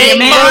say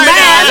manslaughter.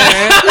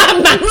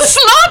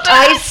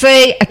 I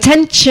say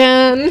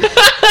attention.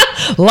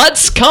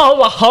 Let's call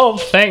the whole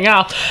thing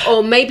off.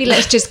 Or maybe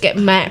let's just get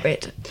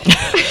married.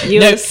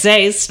 You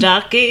say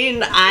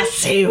stalking. I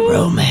say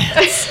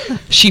romance.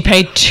 She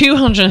paid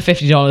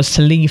 $250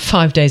 to leave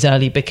 5 days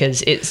early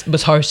because it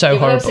was so That's a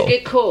horrible.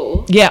 good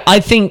call. Yeah, I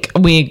think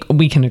we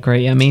can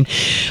agree. I mean,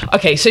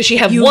 okay, so she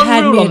had You one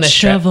had rule me on at this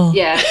trip. shovel.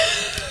 Yeah.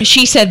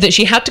 She said that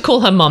she had to call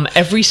her mum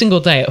every single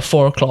day at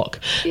 4:00,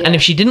 and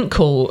if she didn't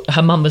call,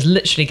 her mum was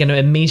literally going to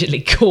immediately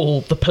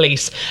call the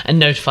police and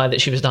notify that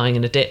she was dying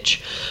in a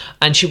ditch.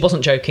 And she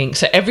wasn't joking.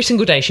 So every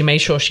single day she made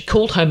sure she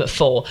called home at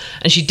 4,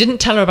 and she didn't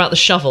tell her about the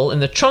shovel in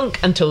the trunk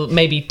until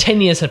maybe 10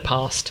 years had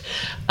passed.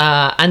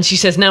 And she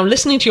says, now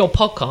listening to your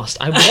podcast,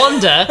 I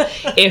wonder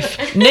if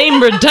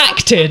Name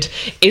Redacted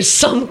is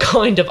some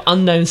kind of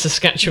unknown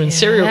Saskatchewan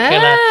serial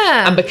killer.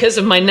 And because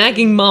of my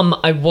nagging mum,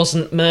 I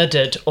wasn't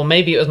murdered, or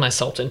maybe it was my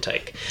salt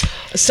intake.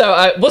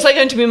 So was I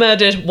going to be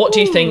murdered? What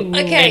do you think,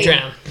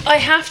 Adrienne? I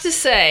have to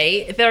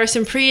say, there are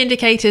some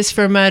pre-indicators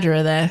for a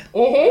murderer there.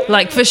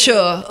 Like, for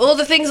sure. All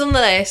the things on the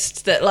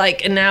list that,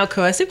 like, are now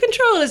coercive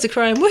control is a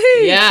crime.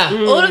 Woohoo! Yeah.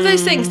 All of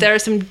those things, there are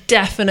some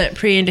definite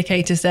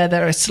pre-indicators there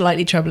that are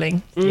slightly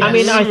troubling. I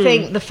mean, I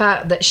think the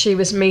fact that she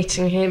was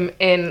meeting him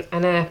in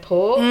an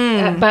airport,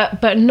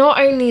 but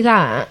not only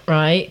that,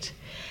 right?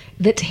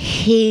 That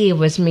he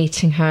was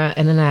meeting her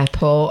in an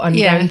airport and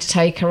going to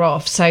take her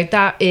off. So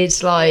that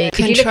is like, if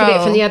you look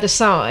at it from the other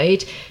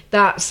side,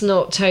 that's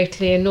not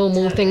totally a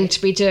normal thing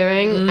to be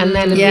doing. And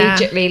then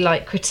immediately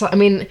like criticize. I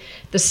mean,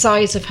 the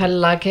size of her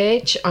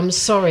luggage. I'm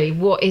sorry,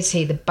 what is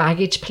he? The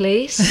baggage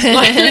police?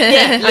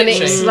 And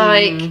it's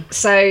like,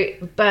 so,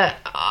 but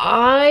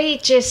I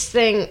just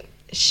think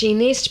she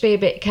needs to be a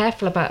bit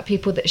careful about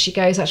people that she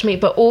goes out to meet,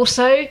 but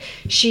also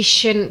she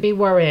shouldn't be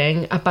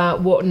worrying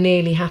about what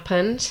nearly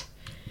happened.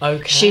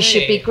 Okay. She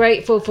should be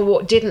grateful for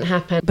what didn't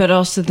happen. But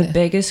also the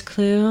biggest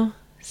clue,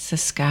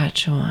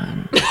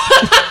 Saskatchewan.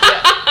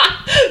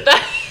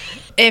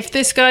 If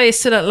this guy is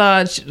still at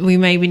large, we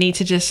maybe need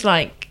to just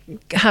like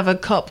have a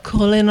cop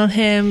call in on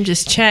him,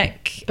 just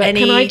check. But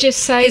can I just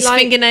say, his like,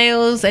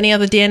 fingernails, any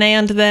other DNA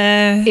under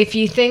there? If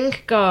you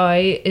think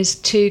Guy is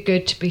too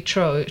good to be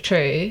true. If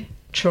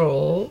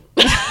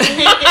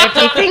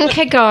you think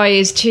a guy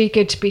is too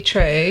good to be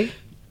true,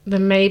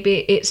 then maybe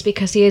it's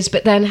because he is.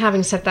 But then,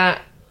 having said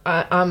that,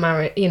 I'm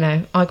married. You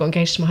know, I got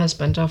engaged to my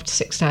husband after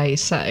 6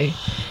 days, so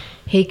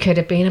he could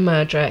have been a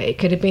murderer. It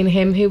could have been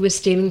him who was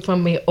stealing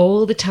from me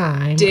all the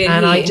time. Did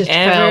and he I just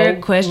ever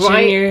fell question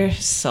right. your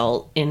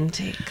salt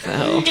intake,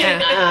 though?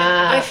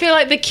 I feel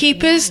like the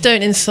keepers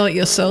don't insult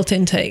your salt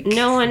intake.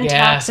 No one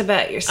talks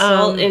about your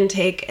salt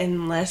intake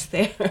unless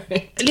they're and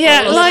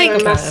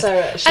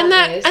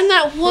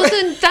that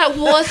wasn't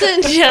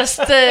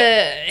just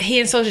he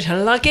insulted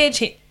her luggage.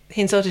 He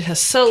insulted her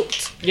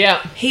salt.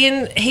 Yeah.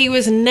 He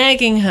was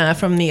nagging her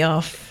from the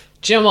off.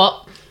 Do you know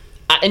what?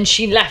 And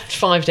she left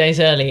 5 days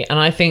early, and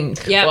I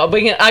think money well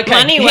here's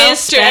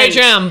to spent.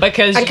 Adrienne,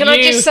 because And can I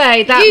just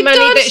say that You money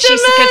that dodged she a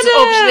because murder!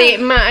 obviously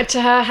it mattered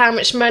to her how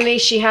much money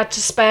she had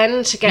to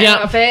spend to get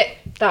out of it.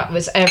 That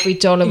was every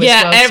dollar was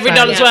well every spent.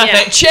 dollar's worth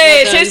it.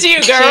 Cheers, Well here's done. to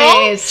you,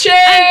 girl. Cheers.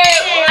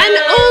 And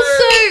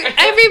also,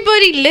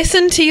 everybody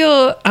listen to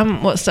your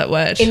what's that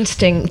word?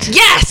 Instinct.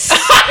 Yes.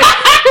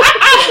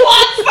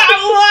 What's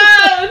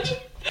that word?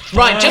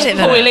 Right, just Edit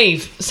before that we out.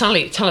 leave,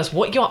 Sally, tell us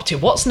what you're up to.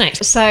 What's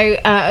next? So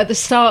at the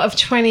start of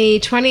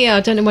 2020, I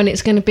don't know when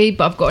it's going to be,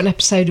 but I've got an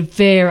episode of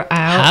Vera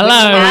out.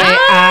 Hello. which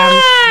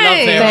I Love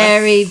am Vera.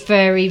 very,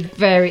 very,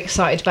 very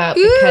excited about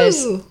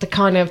because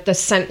the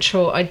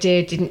central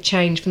idea didn't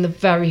change from the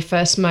very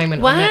first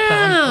moment I met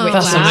them, which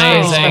That's was very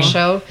amazing.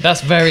 special.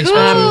 That's very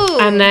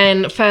special. And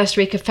then first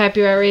week of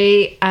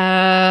February,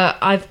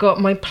 I've got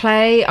my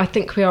play, I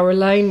Think We Are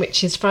Alone,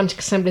 which is Frantic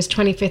Assembly's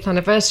 25th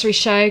anniversary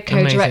show,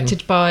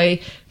 co-directed by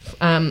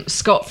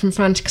Scott from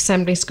Frantic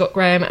Assembly, Scott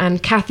Graham,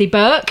 and Kathy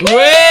Burke.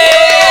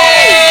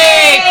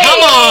 Way!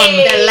 Come on!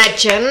 The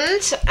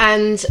legend.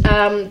 And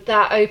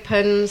that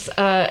opens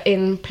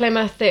in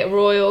Plymouth Theatre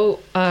Royal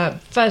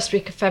first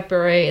week of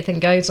February. It then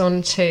goes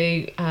on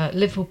to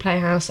Liverpool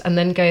Playhouse and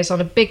then goes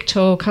on a big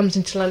tour, comes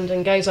into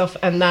London, goes off,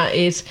 and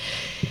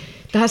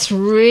that's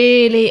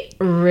really,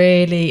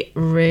 really,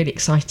 really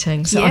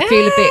exciting. So I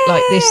feel a bit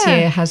like this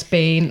year has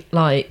been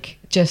like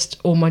just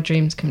all my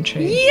dreams come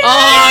true. Yeah!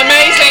 Oh,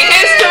 amazing!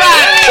 Here's to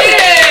that!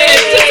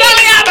 Cheers! To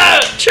Sally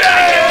Abbott!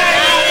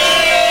 Cheers!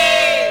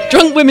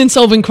 Drunk Women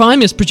Solving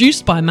Crime is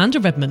produced by Amanda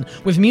Redman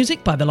with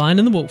music by The Lion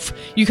and the Wolf.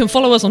 You can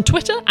follow us on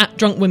Twitter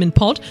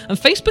 @DrunkWomenPod and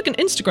Facebook and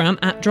Instagram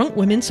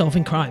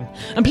 @DrunkWomenSolvingCrime.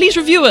 And please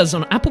review us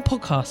on Apple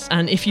Podcasts.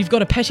 And if you've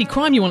got a petty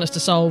crime you want us to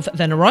solve,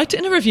 then write it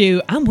in a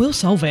review and we'll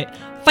solve it.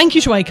 Thank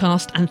you to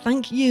Acast and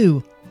thank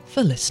you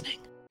for listening.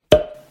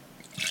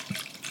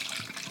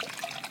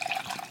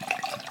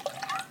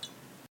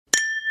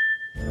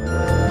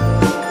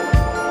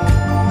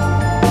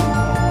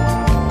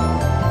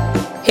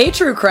 Hey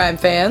true crime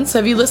fans,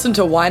 have you listened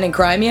to Wine and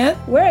Crime yet?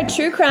 We're a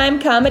true crime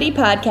comedy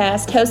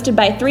podcast hosted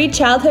by 3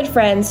 childhood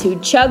friends who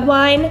chug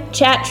wine,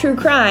 chat true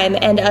crime,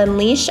 and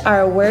unleash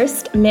our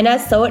worst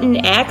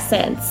Minnesotan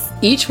accents.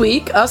 Each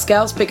week, us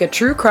gals pick a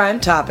true crime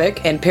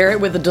topic and pair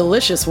it with a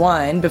delicious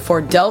wine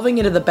before delving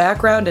into the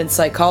background and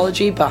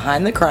psychology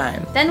behind the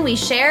crime. Then we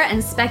share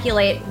and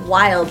speculate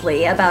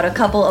wildly about a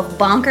couple of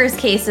bonkers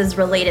cases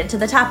related to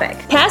the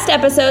topic. Past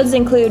episodes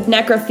include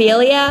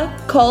necrophilia,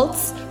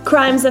 cults,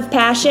 crimes of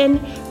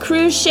passion,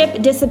 cruise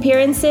ship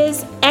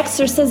disappearances,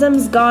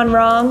 exorcisms gone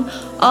wrong,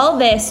 all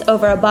this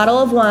over a bottle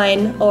of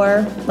wine,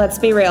 or, let's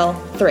be real,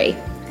 3.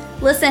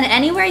 Listen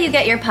anywhere you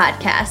get your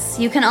podcasts.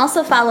 You can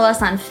also follow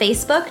us on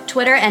Facebook,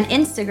 Twitter, and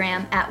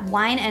Instagram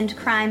 @Wine and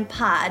Crime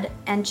Pod,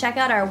 and check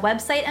out our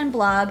website and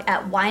blog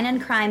at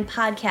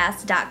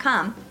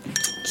wineandcrimepodcast.com.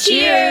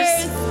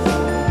 Cheers!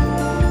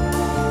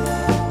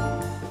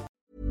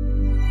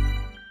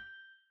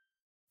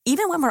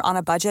 Even when we're on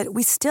a budget,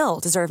 we still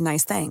deserve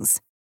nice things.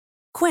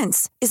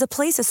 Quince is a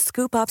place to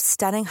scoop up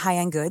stunning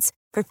high-end goods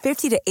for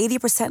 50 to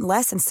 80%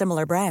 less than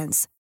similar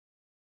brands.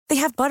 They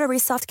have buttery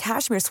soft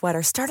cashmere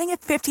sweaters starting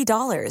at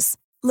 $50,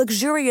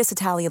 luxurious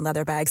Italian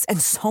leather bags, and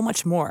so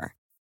much more.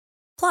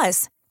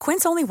 Plus,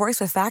 Quince only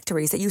works with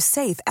factories that use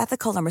safe,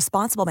 ethical, and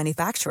responsible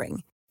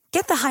manufacturing.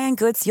 Get the high-end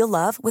goods you'll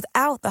love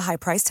without the high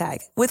price tag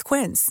with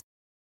Quince.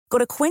 Go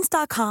to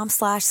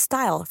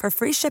quince.com/style for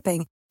free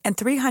shipping and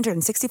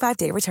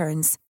 365-day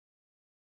returns.